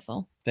weenie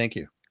whistle. Thank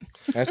you.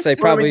 I'd say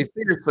probably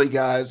seriously,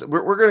 guys,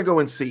 we're gonna go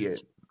and see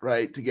it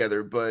right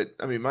together. But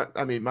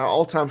my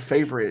all-time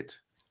favorite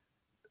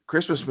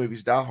Christmas movie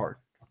is Die Hard.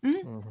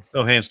 Mm-hmm.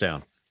 Oh, hands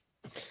down.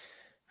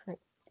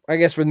 I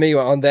guess with me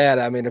on that,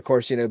 of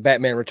course,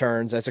 Batman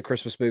Returns. That's a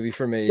Christmas movie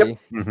for me. Yep.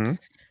 Mm-hmm.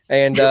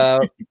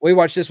 And we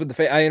watched this with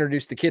I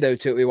introduced the kiddo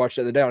to it. We watched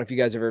it the other day. I don't know if you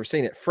guys have ever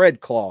seen it. Fred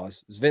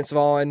Claus. It's Vince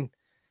Vaughn.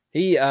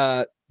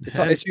 I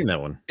haven't seen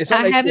that one. It's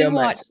on HBO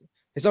Max.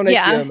 It's on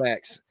HBO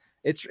Max.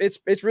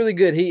 It's really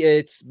good.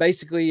 It's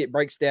basically it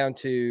breaks down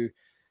to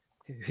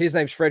his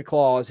name's Fred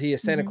Claus. He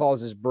is Santa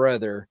Claus's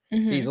brother.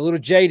 Mm-hmm. He's a little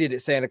jaded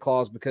at Santa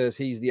Claus because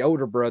he's the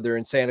older brother,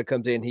 and Santa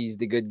comes in. He's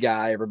the good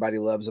guy. Everybody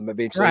loves him.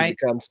 Eventually, he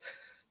becomes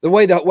the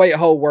way it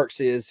whole works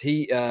is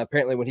he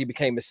apparently when he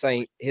became a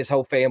saint, his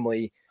whole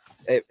family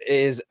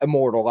is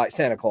immortal like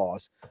Santa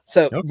Claus.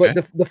 So, but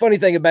the funny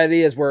thing about it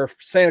is where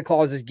Santa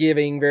Claus is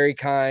giving, very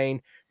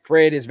kind.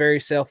 Fred is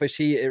very selfish.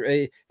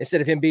 He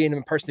instead of him being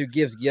a person who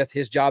gives gifts,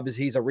 his job is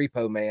he's a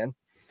repo man.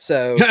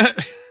 So,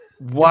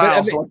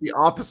 wow, so like the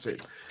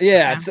opposite.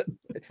 Yeah,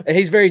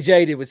 he's very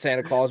jaded with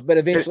Santa Claus, but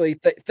eventually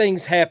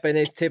things happen.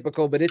 It's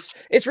typical, but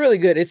it's really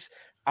good.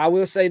 I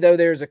will say though,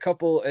 there's a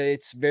couple.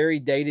 It's very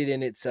dated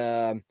and it's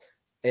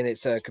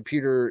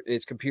computer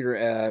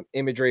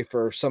imagery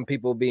for some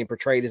people being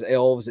portrayed as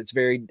elves. It's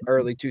very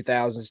early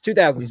 2000s,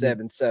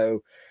 2007.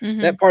 So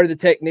that part of the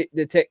technique,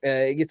 it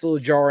gets a little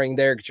jarring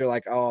there because you're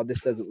like, oh, this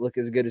doesn't look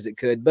as good as it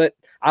could. But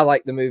I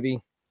like the movie.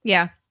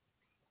 Yeah.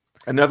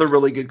 Another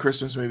really good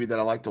Christmas movie that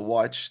I like to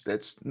watch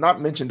that's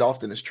not mentioned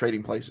often is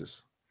Trading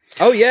Places.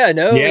 Oh yeah,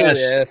 no,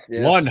 yes.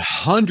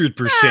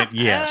 100%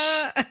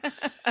 yes.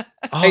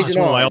 Oh, it's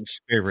one of my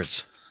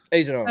favorites.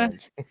 Agent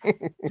Orange.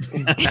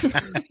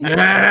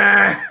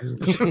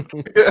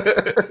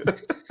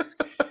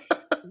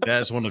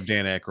 That's one of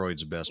Dan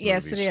Aykroyd's best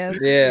yes, movies. Yes, it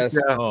is. Yes.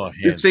 Yeah. Oh,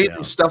 you see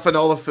him stuffing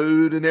all the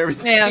food and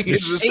everything. Yeah,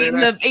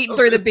 eating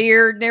through the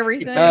beard and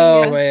everything.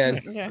 Oh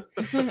man. Yeah.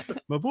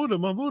 my Buddha,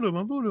 my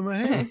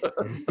hand.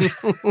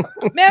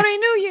 Merry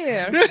New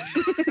Year.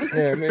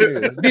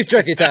 Yeah, beef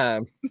jerky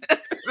time.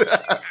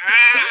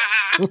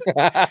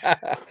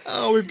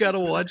 Oh, we've got to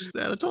watch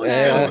that. I told you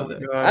about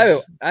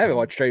that. I haven't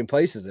watched Trading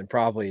Places in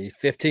probably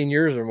 15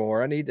 years or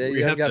more. I need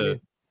to.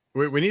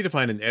 We need to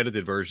find an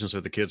edited version so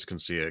the kids can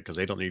see it because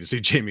they don't need to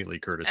see Jamie Lee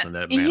Curtis in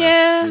that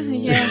manner.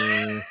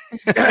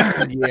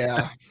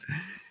 Yeah.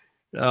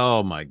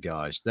 Oh my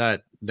gosh,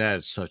 that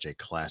is such a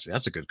classic.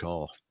 That's a good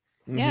call.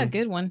 Yeah,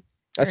 good one.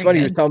 That's funny.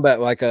 He was talking about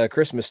like a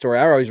Christmas Story.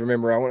 I always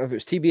remember. I don't know if it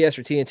was TBS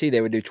or TNT.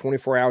 They would do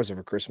 24 hours of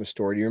a Christmas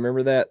Story. Do you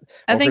remember that?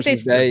 I think they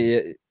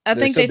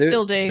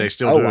still do. They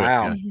still do.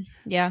 Wow.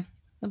 Yeah,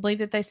 I believe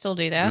that they still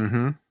do that.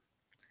 Mm-hmm.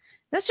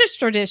 That's just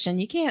tradition.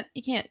 You can't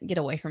get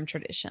away from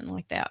tradition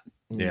like that.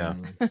 Yeah.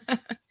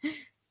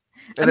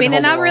 I mean,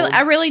 and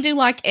I really do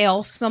like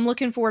Elf, so I'm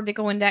looking forward to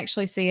going to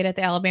actually see it at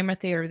the Alabama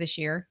Theater this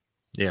year.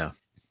 Yeah.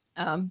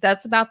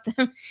 That's about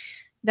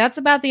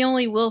the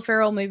only Will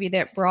Ferrell movie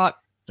that brought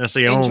That's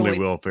the only enjoys.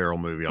 Will Ferrell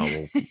movie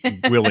I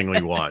will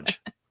willingly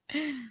watch.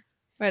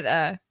 But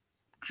I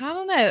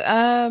don't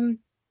know.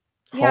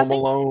 Home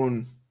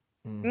Alone.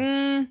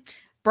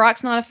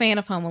 Brock's not a fan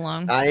of Home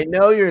Alone. I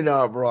know you're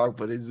not, Brock,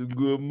 but it's a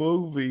good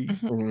movie.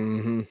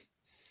 Mm-hmm.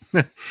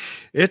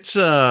 It's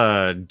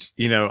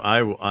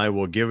I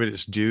will give it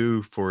its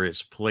due for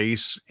its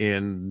place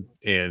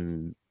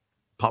in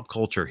pop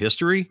culture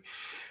history.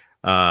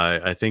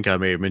 I think I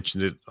may have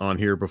mentioned it on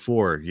here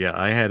before. Yeah,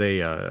 I had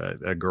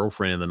a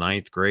girlfriend in the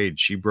 9th grade.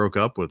 She broke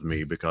up with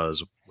me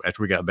because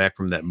after we got back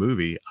from that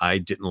movie, I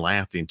didn't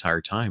laugh the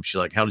entire time. She's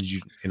like, "How did you?"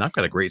 And I've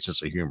got a great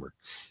sense of humor,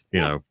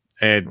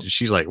 And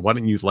she's like, "Why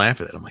didn't you laugh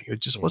at it?" I'm like, "It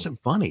just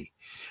wasn't funny.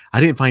 I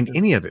didn't find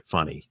any of it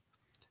funny."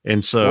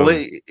 And so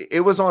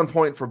it was on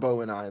point for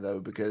Bo and I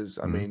though, because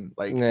I mean,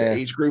 like the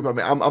age group. I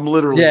mean, I'm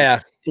literally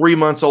 3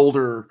 months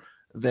older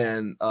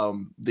than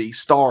the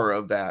star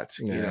of that,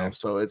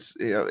 so it's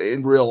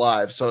in real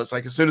life. So it's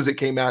like as soon as it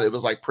came out, it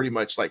was like pretty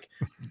much like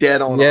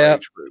dead on our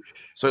age group.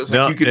 So it's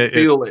like you could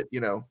feel it.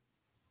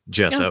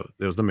 Jess,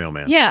 it was the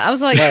mailman. Yeah, I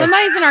was like,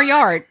 somebody's in our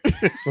yard.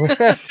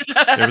 There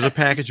was a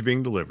package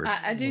being delivered.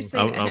 I do see.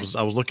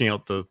 I was looking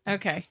out the.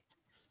 Okay.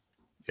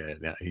 Yeah,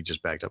 now he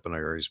just backed up in our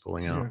yard. He's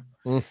pulling out.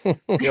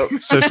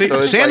 So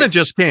Santa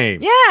just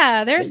came.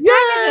 Yeah, there's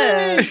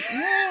packages.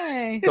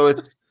 Yay.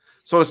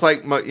 So it's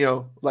like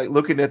like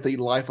looking at the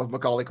life of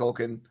Macaulay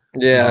Culkin.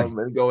 Yeah,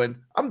 and going,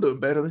 I'm doing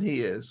better than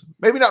he is.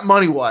 Maybe not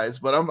money wise,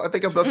 but I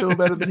think I'm doing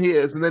better than he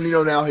is. And then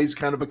now he's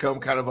kind of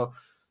become kind of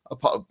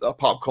a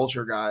pop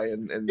culture guy,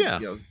 and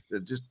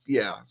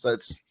So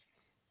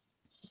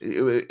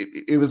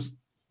it was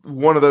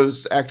one of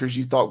those actors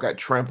you thought got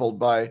trampled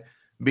by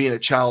being a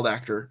child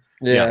actor.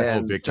 Yeah,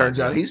 and it turns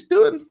out he's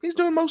doing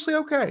mostly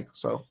okay.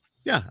 So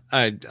yeah,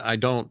 I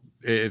don't.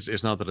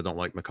 It's not that I don't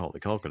like Macaulay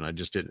Culkin. I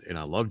just didn't, and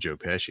I love Joe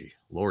Pesci.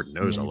 Lord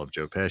knows I love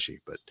Joe Pesci,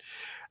 but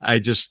I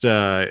just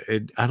I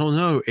don't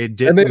know. It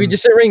didn't. Maybe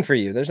just a ring for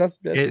you. There's nothing.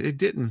 It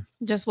didn't.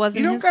 Just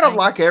wasn't. You don't gotta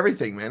like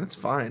everything, man. It's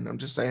fine. I'm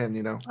just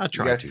saying. I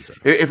try to.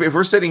 If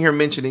we're sitting here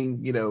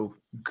mentioning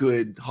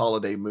good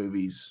holiday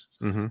movies,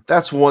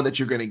 that's one that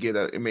you're going to get.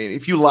 I mean,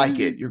 if you like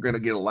it, you're going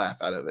to get a laugh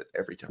out of it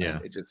every time. Yeah.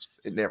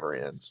 It never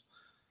ends.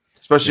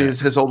 Especially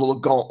his whole little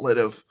gauntlet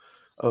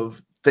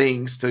of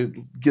things to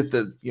get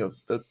the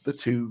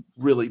two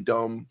really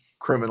dumb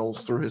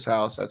criminals through his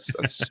house. That's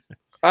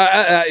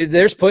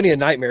there's plenty of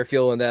nightmare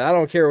fuel in that. I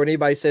don't care what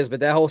anybody says, but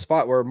that whole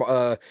spot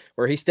where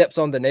he steps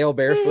on the nail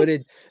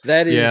barefooted,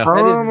 that is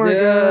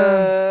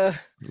God.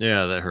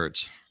 Yeah, that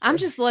hurts. I'm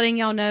just letting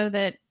y'all know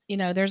that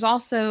there's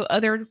also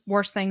other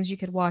worse things you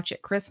could watch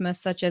at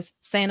Christmas, such as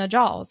Santa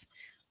Jaws,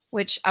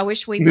 which I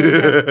wish we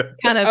would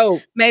kind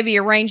of maybe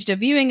arranged a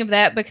viewing of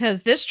that,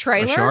 because this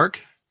trailer, a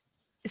shark?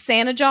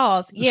 Santa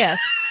Jaws, yes.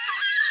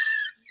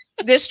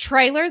 This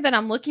trailer that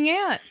I'm looking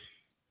at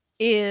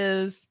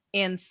is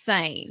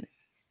insane.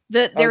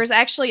 There is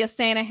actually a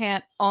Santa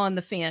hat on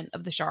the fin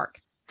of the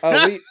shark.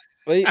 Oh,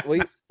 we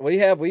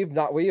have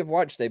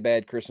watched a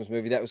bad Christmas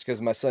movie. That was because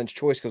of my son's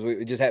choice, because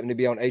it just happened to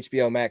be on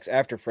HBO Max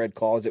after Fred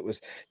Claus. It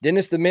was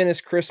Dennis the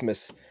Menace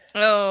Christmas.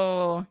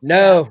 Oh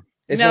no.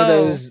 It's one of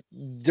those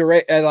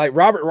direct, like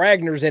Robert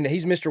Wagner's in it.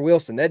 He's Mr.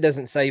 Wilson. That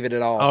doesn't save it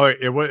at all. Oh,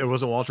 it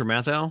wasn't Walter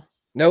Matthau?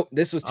 Nope.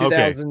 This was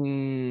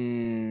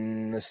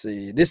 2000. Okay. Let's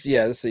see.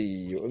 Let's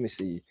see. Let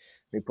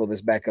me pull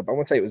this back up. I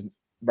want to say it was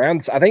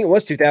around. I think it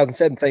was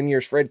 2007, same year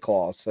as Fred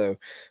Claus. So,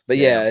 but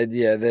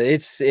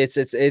it's.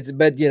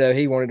 But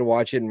he wanted to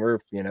watch it, and we're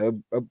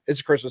it's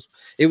a Christmas.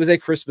 It was a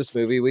Christmas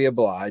movie. We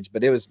obliged,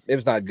 but it was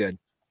not good.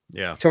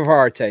 Yeah, for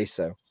our taste.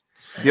 So,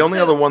 the only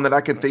other one that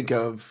I can think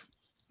of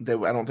that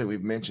I don't think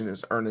we've mentioned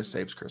is Ernest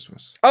Saves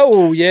Christmas.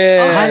 Oh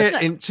yeah,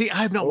 I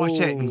have not watched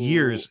that in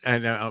years,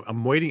 and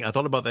I'm waiting. I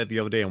thought about that the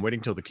other day. I'm waiting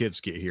till the kids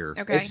get here.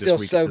 Okay, it's still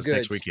so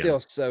good. Still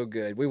so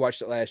good. We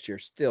watched it last year.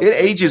 Still, it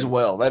ages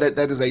well. That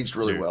has aged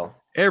really well.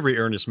 Every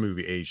Ernest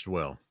movie aged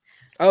well.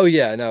 Oh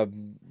yeah, no,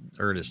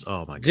 Ernest.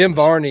 Oh my God, Jim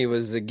Varney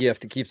was a gift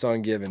that keeps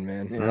on giving,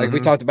 man. Like we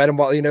talked about him,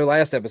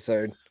 last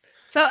episode.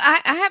 So I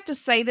have to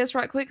say this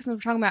right quick, because we're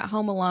talking about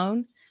Home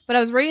Alone. But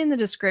I was reading the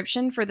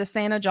description for the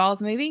Santa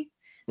Jaws movie.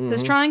 It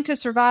says, trying to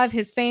survive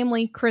his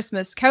family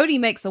Christmas, Cody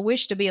makes a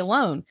wish to be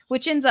alone,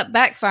 which ends up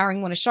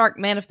backfiring when a shark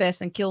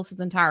manifests and kills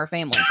his entire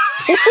family.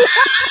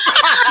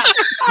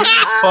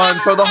 Fun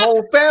for the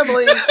whole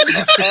family.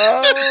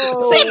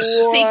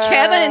 See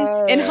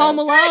Kevin in Home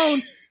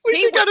Alone.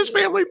 He got his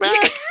family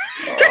back.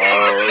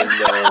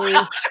 Oh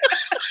no.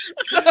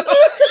 So,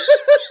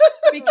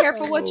 be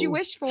careful what you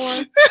wish for.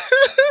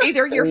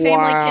 Either your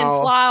family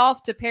can fly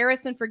off to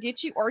Paris and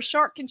forget you, or a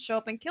shark can show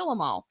up and kill them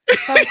all.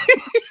 So,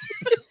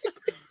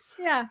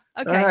 yeah.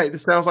 Okay. All right.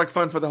 This sounds like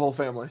fun for the whole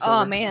family.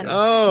 Oh man.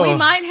 We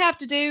might have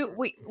to do.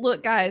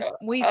 Look, guys.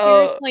 We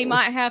seriously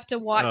might have to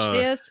watch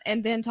this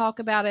and then talk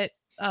about it.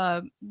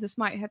 This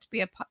might have to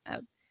be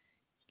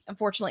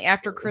unfortunately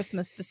after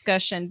Christmas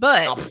discussion.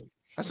 But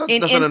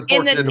in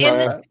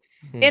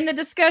the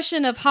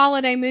discussion of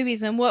holiday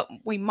movies and what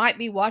we might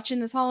be watching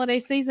this holiday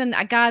season,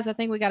 guys, I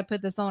think we got to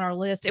put this on our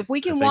list. If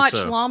we can watch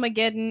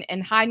Llamageddon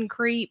and Hide and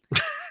Creep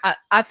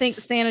I think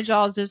Santa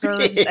Jaws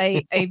deserves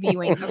a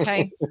viewing.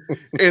 Okay.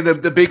 And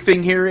the big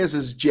thing here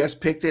is Jess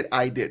picked it.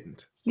 I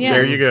didn't. Yeah.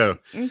 There you go.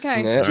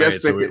 Okay. Yeah. Jess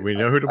Right, so picked it. we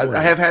know who to blame.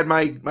 I have had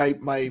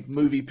my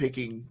movie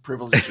picking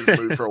privileges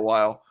removed for a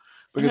while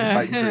because of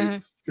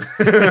Fighting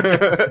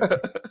Creek.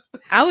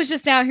 I was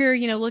just out here,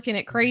 looking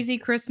at crazy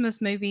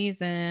Christmas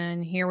movies,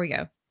 and here we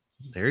go.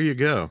 There you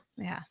go.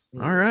 Yeah.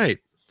 All right.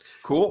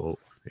 Cool. Well,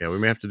 yeah, we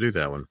may have to do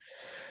that one.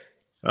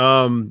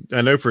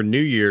 I know for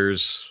New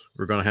Year's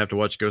we're going to have to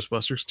watch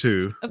Ghostbusters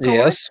 2. Of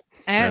course.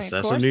 That's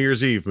a New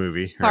Year's Eve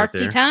movie.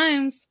 Party right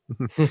times.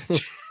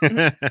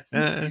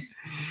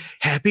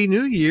 Happy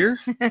New Year.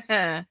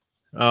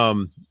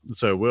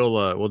 So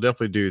we'll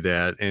definitely do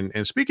that.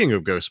 And speaking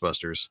of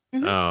Ghostbusters,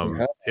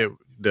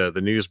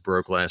 the news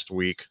broke last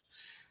week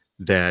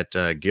that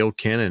Gil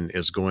Kennan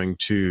is going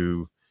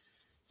to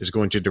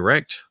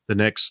direct the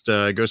next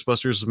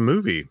Ghostbusters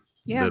movie.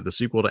 Yeah. The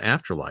sequel to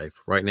Afterlife,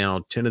 right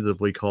now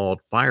tentatively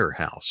called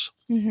Firehouse.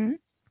 Mm-hmm.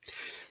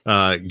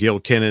 Gil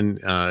Kennan,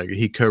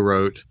 he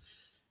co-wrote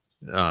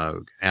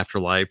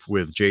Afterlife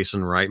with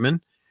Jason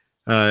Reitman.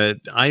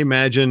 I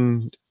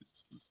imagine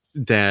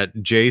that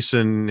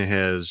Jason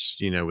has,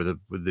 with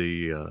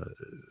the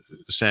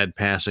sad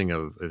passing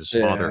of his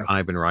father,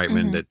 Ivan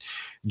Reitman, that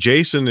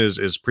Jason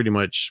is pretty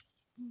much,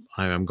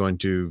 I'm going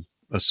to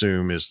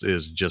assume is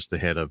just the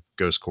head of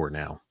Ghost Corps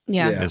now.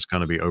 Yeah. And it's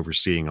going to be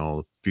overseeing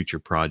all future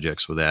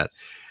projects with that.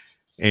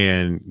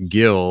 And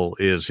Gil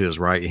is his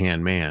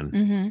right-hand man.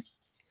 Mm-hmm.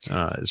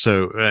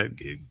 So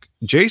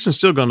Jason's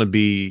still going to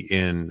be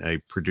in a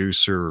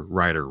producer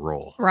writer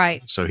role.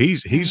 Right. So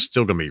he's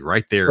still going to be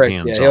right there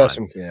hands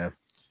on. Yeah.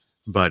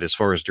 But as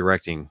far as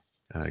directing,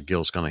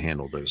 Gil's going to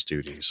handle those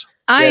duties.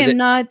 I'm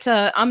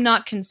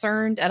not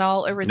concerned at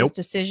all over this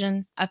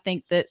decision. I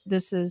think that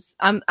this is,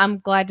 I'm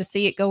glad to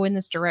see it go in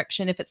this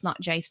direction if it's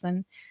not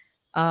Jason.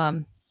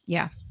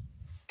 Yeah.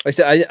 Like I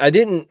said, I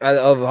didn't,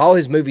 of all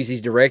his movies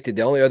he's directed,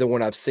 the only other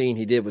one I've seen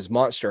he did was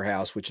Monster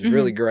House, which is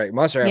really great.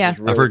 Monster House is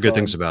really I've heard good fun.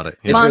 things about it.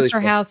 Yeah. Monster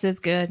House is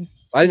good.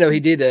 I didn't know he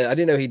did. I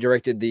didn't know he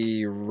directed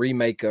the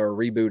remake or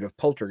reboot of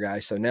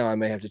Poltergeist. So now I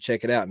may have to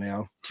check it out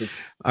now.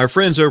 Our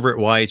friends over at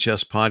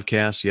YHS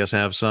Podcast, yes,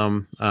 have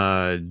some,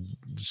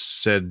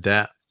 said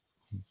that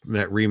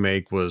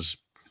remake was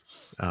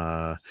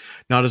not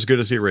as good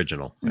as the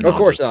original. And of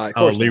course not.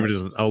 I'll leave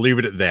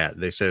it at that.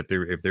 They said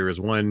if there is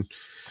one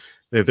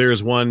that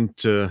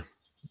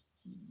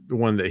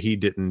he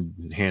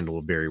didn't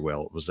handle very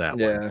well, it was that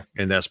one.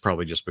 And that's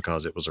probably just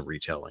because it was a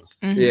retelling.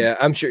 Mm-hmm. Yeah,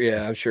 I'm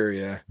sure.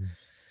 Yeah.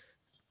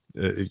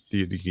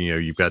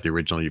 You've got the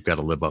original you've got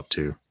to live up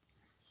to.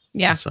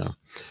 Yeah. So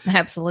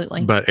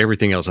absolutely. But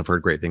everything else I've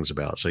heard great things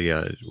about. So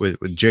yeah,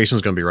 with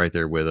Jason's going to be right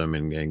there with him,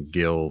 and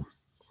Gil,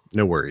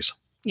 no worries.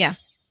 Yeah.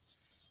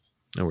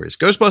 No worries.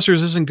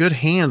 Ghostbusters is in good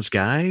hands,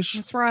 guys.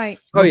 That's right.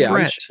 Oh yeah,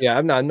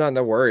 I'm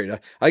not worried.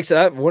 Like I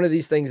said, one of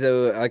these things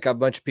though, like a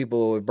bunch of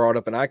people brought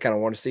up, and I kind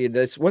of want to see it.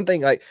 That's one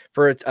thing. Like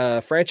for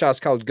a franchise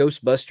called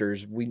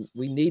Ghostbusters, we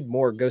need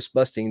more ghost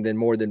busting than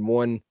more than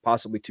one,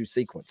 possibly two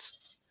sequence.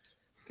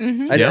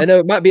 Mm-hmm. I know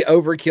it might be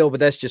overkill, but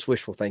that's just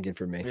wishful thinking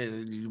for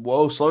me.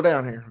 Whoa, slow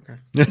down here. Okay.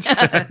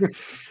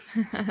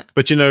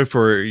 But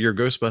for your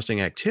ghost busting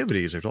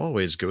activities, there's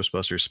always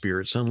Ghostbusters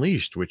Spirits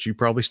Unleashed, which you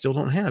probably still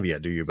don't have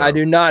yet, do you, Bo? I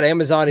do not.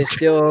 Amazon is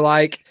still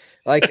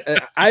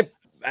it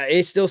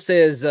still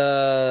says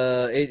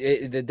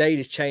the date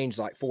has changed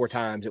like 4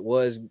 times. It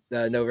was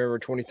November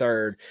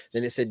 23rd,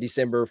 then it said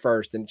December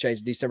 1st, then it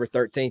changed December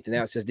 13th, and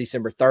now it says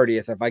December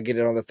 30th. If I get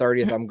it on the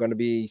 30th, I'm going to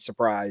be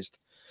surprised.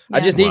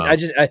 Yeah.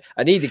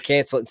 I need to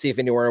cancel it and see if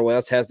anywhere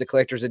else has the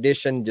collector's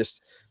edition. That's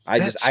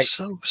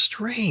so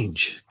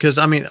strange because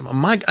I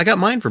got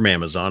mine from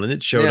Amazon and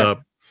it showed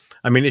up.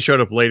 I mean, it showed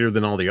up later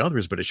than all the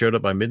others, but it showed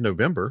up by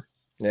mid-November.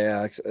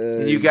 Yeah,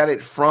 you got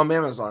it from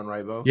Amazon,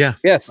 right, Bo? Yeah.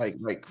 Yes.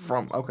 Like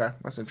from. Okay,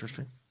 that's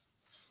interesting.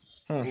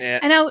 Yeah.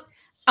 And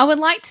I would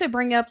like to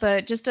bring up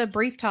just a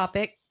brief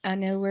topic. I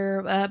know we're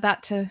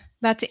about to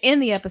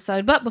end the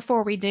episode, but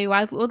before we do,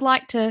 I would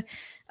like to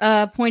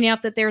point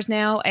out that there's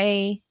now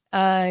a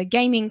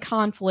gaming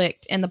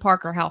conflict in the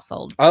Parker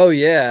household. Oh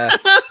yeah.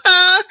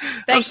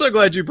 I'm so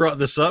glad you brought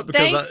this up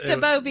because thanks to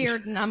Bo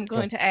Bearden, I'm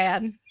going to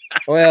add.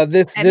 Well,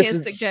 this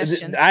is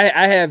suggestion.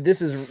 I have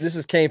this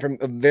is came from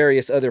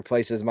various other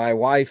places. My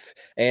wife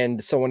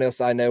and someone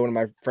else I know, one of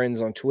my friends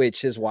on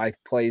Twitch, his wife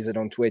plays it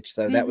on Twitch,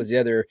 so that was the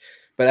other.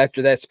 But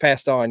after that's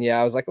passed on,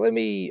 I was like,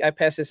 I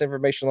pass this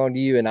information along to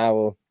you, and I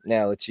will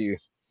now let you.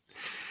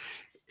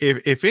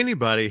 If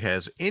anybody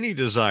has any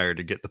desire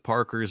to get the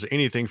Parkers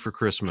anything for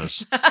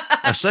Christmas,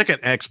 a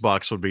second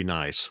Xbox would be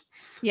nice.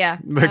 Yeah.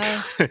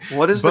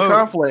 What is the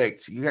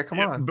conflict? Come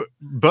on.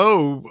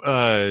 Bo,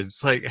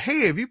 it's like,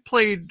 hey, have you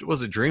played,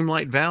 was it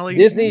Dreamlight Valley?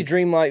 Disney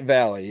Dreamlight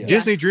Valley. Yeah.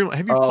 Disney Dreamlight.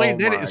 Have you played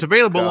that? It's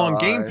available on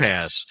Game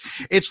Pass.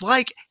 It's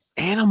like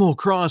Animal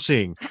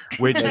Crossing,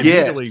 which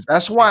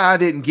that's why I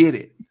didn't get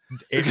it.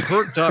 It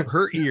perked up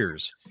her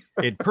ears.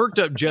 It perked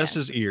up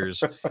Jess's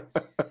ears.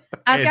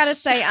 I've got to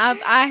say,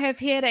 I have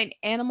hit an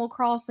Animal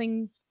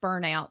Crossing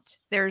burnout.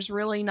 There's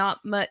really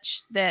not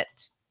much that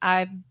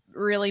I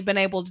really been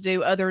able to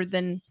do other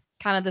than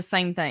kind of the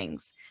same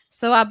things.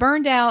 So I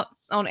burned out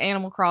on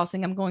Animal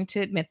Crossing. I'm going to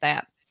admit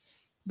that.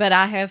 But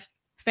I have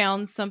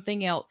found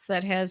something else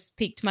that has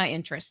piqued my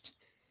interest.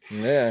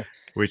 Yeah.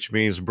 Which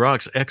means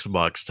Brock's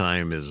Xbox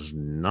time is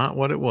not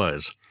what it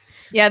was.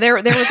 Yeah, there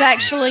was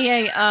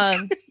actually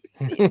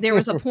there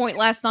was a point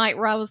last night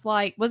where I was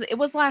like, it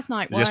was last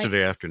night, right?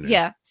 Yesterday afternoon.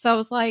 Yeah. So I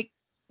was like,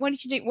 what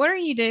did you do? What are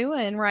you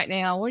doing right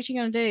now? What are you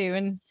going to do?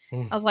 And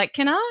I was like,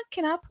 can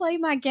I play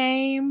my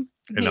game?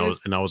 And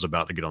I was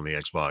about to get on the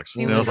Xbox.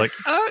 And I was like,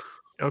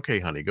 okay,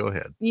 honey, go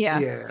ahead. Yeah.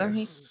 Yes. So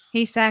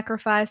he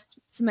sacrificed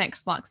some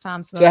Xbox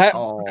time. So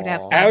how, I could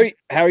have some.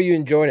 How are you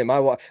enjoying it?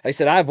 Like I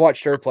said, I've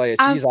watched her play it.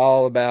 She's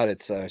all about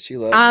it. So she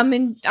loves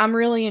it. I'm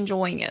really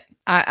enjoying it.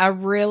 I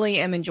really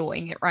am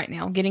enjoying it right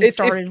now. Getting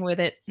started with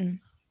it.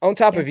 On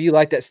top of you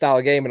like that style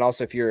of game, and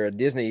also if you're a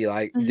Disney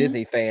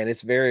Disney fan,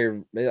 it's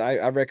very.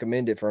 I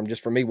recommend it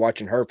just for me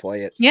watching her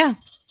play it. Yeah,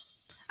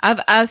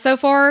 I've so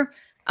far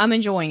I'm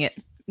enjoying it.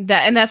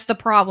 That's the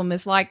problem.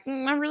 Is like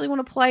I really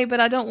want to play, but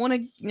I don't want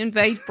to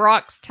invade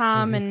Brock's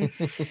time. And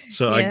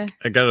so I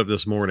got up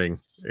this morning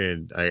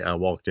and I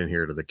walked in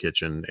here to the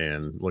kitchen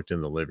and looked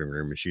in the living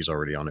room, and she's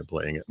already on it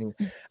playing it.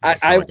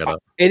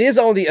 It is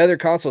on the other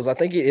consoles. I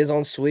think it is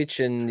on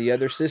Switch and the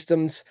other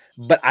systems,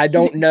 but I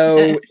don't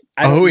know.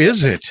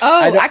 Is it?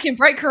 Oh, I can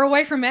break her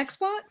away from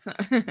Xbox.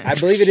 I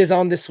believe it is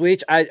on the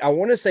Switch. I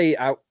want to say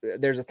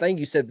there's a thing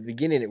you said at the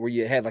beginning where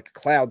you had like a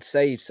cloud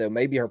save, so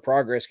maybe her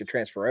progress could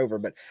transfer over.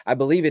 But I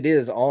believe it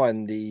is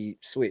on the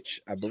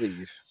Switch. I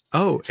believe.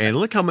 Oh, and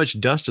look how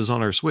much dust is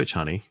on our Switch,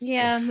 honey.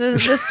 Yeah, the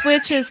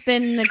Switch has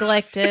been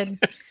neglected.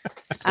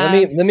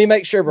 Let me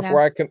make sure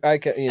before I don't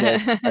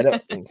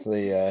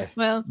see.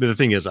 Well, but the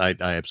thing is, I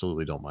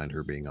absolutely don't mind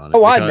her being on it.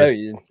 Oh, I know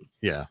you.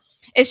 Yeah.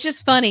 It's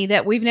just funny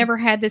that we've never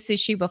had this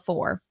issue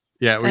before.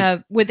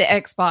 Yeah, with the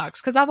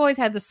Xbox, because I've always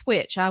had the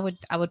Switch. I would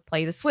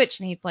play the Switch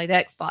and he'd play the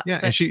Xbox. Yeah,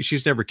 and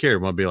she's never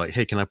cared. I'll be like,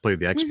 hey, can I play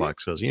the Xbox?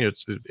 Because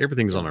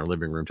everything's on our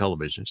living room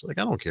television. She's like,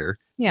 I don't care.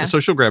 Yeah. And so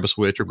she'll grab a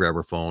Switch or grab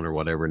her phone or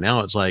whatever.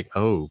 Now it's like,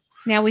 oh.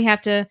 Now we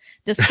have to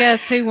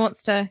discuss who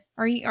wants to.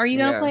 Are you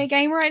going to play a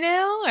game right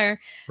now or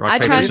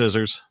rock, paper,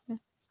 scissors?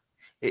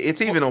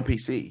 It's even on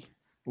PC.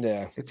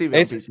 Yeah, it's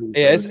even on PC.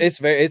 Yeah,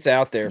 it's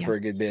out there for a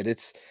good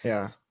bit.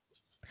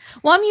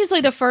 Well, I'm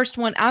usually the first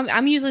one.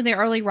 I'm usually the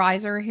early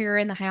riser here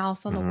in the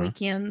house on the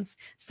weekends.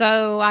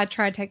 So I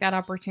try to take that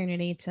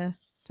opportunity to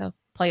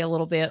play a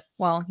little bit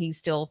while he's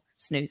still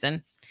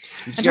snoozing.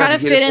 I try to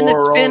fit in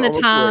the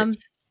time.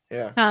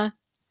 Yeah. Huh?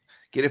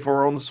 Get it for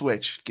her on the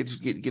Switch. Get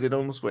it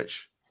on the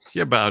Switch.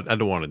 Yeah, but I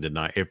don't want to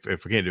deny if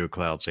we can't do a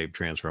cloud save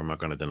transfer, I'm not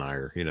going to deny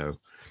her,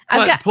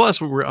 Plus,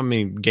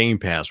 Game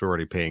Pass, we're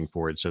already paying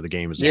for it. So the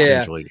game is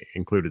essentially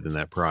included in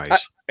that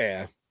price.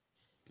 Yeah.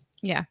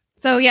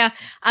 So, I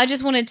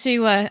just wanted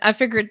to, I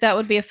figured that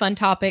would be a fun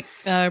topic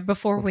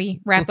before we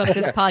wrap up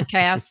this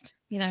podcast,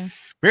 Merry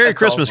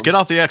Christmas. Awesome. Get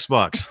off the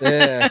Xbox.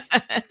 Yeah.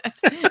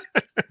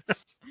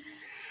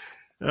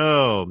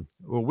 Oh,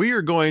 well,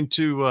 we're going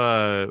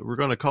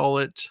to call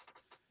it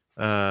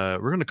a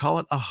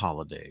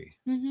holiday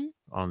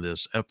on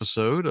this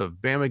episode of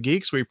Bama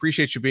Geeks. We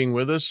appreciate you being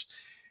with us.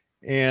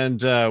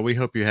 And we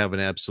hope you have an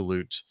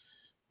absolute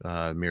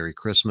Merry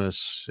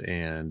Christmas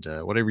and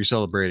whatever you're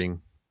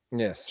celebrating.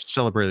 Yes.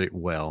 Celebrate it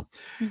well.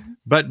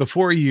 But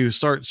before you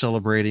start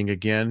celebrating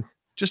again,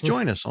 just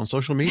join us on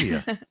social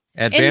media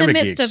at in Bama the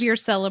midst Geeks. of your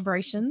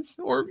celebrations.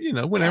 Or,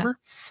 whenever.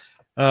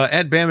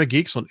 At Bama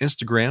Geeks on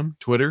Instagram,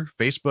 Twitter,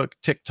 Facebook,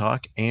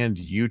 TikTok, and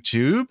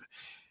YouTube.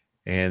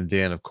 And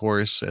then, of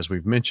course, as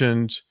we've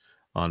mentioned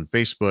on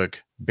Facebook,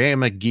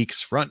 Bama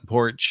Geeks Front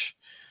Porch.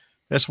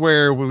 That's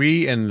where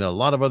we and a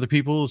lot of other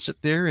people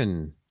sit there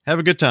and have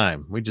a good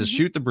time. We just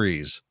shoot the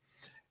breeze.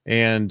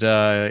 And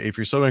if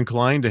you're so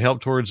inclined to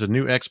help towards a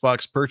new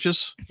Xbox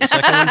purchase,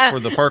 second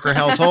for the Parker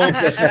household,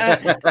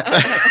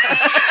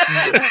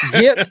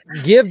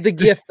 give the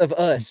gift of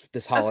us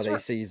this holiday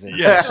season.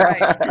 Yes.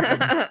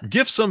 Right.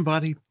 Give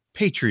somebody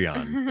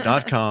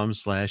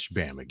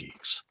patreon.com/Bama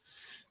Geeks.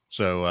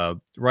 So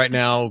right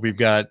now we've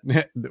got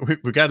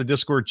a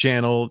Discord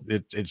channel.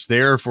 It's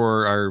there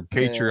for our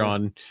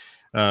Patreon,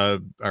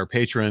 our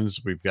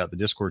patrons. We've got the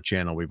Discord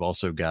channel. We've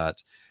also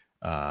got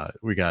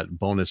we got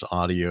bonus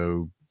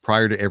audio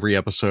prior to every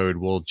episode.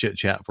 We'll chit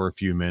chat for a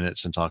few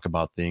minutes and talk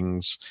about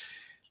things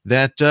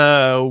that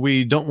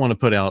we don't want to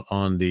put out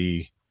on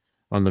the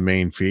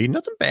main feed.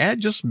 Nothing bad,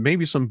 just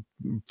maybe some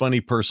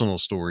funny personal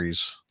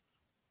stories,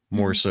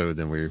 more so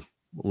than we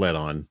let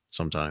on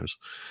sometimes.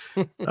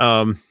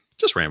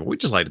 Just ramble. We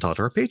just like to talk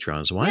to our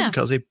patrons. Why?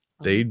 Because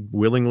they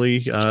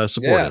willingly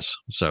support us.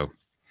 So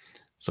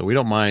we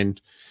don't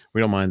mind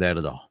that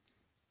at all.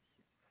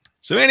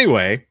 So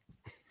anyway,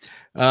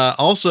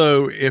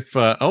 also if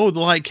the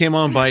light came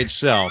on by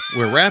itself,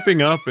 we're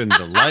wrapping up and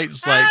the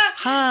light's like,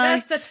 hi.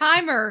 That's the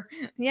timer.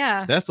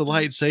 Yeah. That's the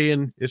light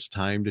saying it's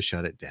time to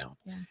shut it down.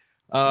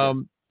 Yeah.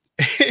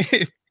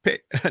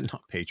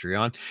 Not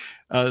Patreon,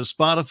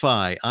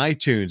 Spotify,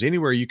 iTunes,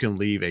 anywhere you can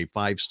leave a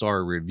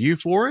 5-star review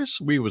for us.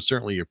 We would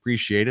certainly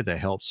appreciate it. That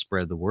helps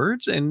spread the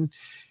words. And,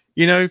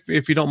 you know,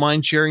 if you don't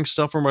mind sharing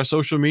stuff from our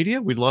social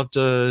media, we'd love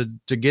to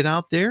get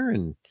out there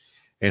and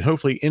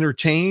hopefully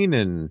entertain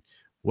and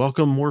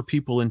welcome more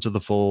people into the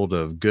fold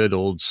of good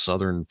old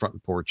Southern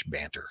front porch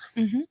banter.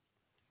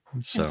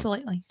 So,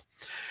 absolutely.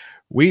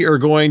 We are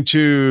going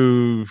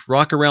to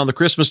rock around the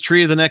Christmas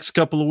tree the next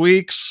couple of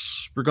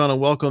weeks. We're going to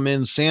welcome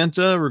in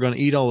Santa. We're going to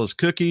eat all his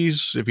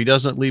cookies if he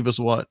doesn't leave us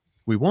what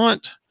we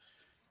want.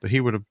 But we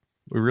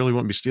really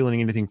wouldn't be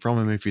stealing anything from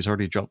him if he's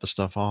already dropped the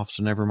stuff off.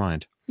 So never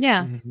mind.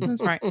 Yeah,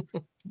 that's right.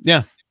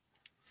 Yeah.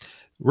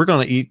 We're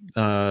going to eat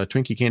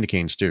Twinkie candy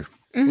canes too.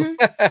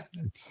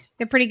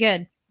 They're pretty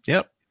good.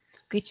 Yep.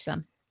 Get you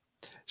some.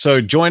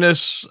 So join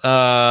us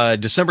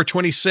December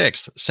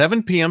 26th,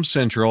 7 p.m.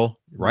 Central.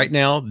 Right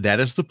now, that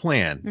is the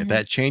plan. If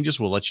that changes,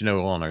 we'll let you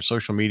know on our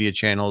social media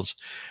channels.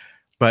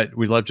 But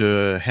we'd love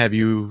to have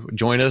you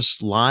join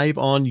us live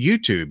on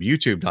YouTube,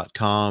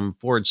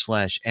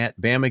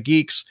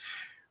 youtube.com/@BamaGeeks.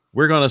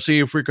 We're going to see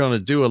if we're going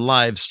to do a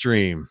live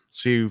stream,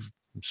 see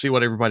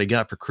what everybody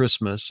got for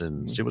Christmas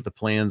and see what the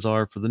plans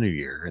are for the new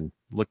year and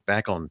look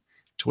back on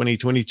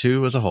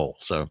 2022 as a whole.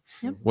 So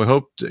we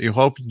hope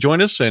you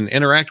join us and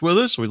interact with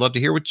us. We'd love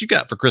to hear what you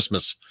got for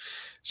Christmas.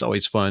 It's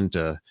always fun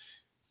to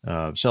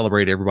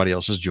celebrate everybody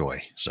else's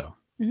joy. So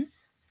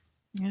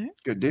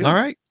good deal. All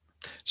right.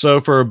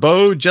 So for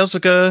Bo,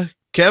 Jessica,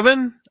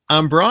 Kevin,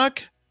 I'm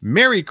Brock.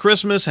 Merry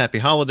Christmas. Happy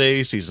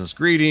holidays. Season's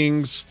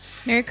greetings.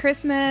 Merry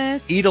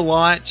Christmas. Eat a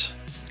lot.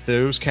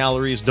 Those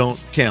calories don't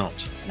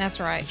count.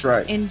 That's right. That's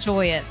right.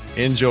 Enjoy it.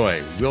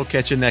 Enjoy. We'll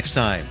catch you next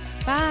time.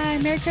 Bye.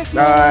 Merry Christmas.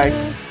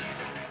 Bye.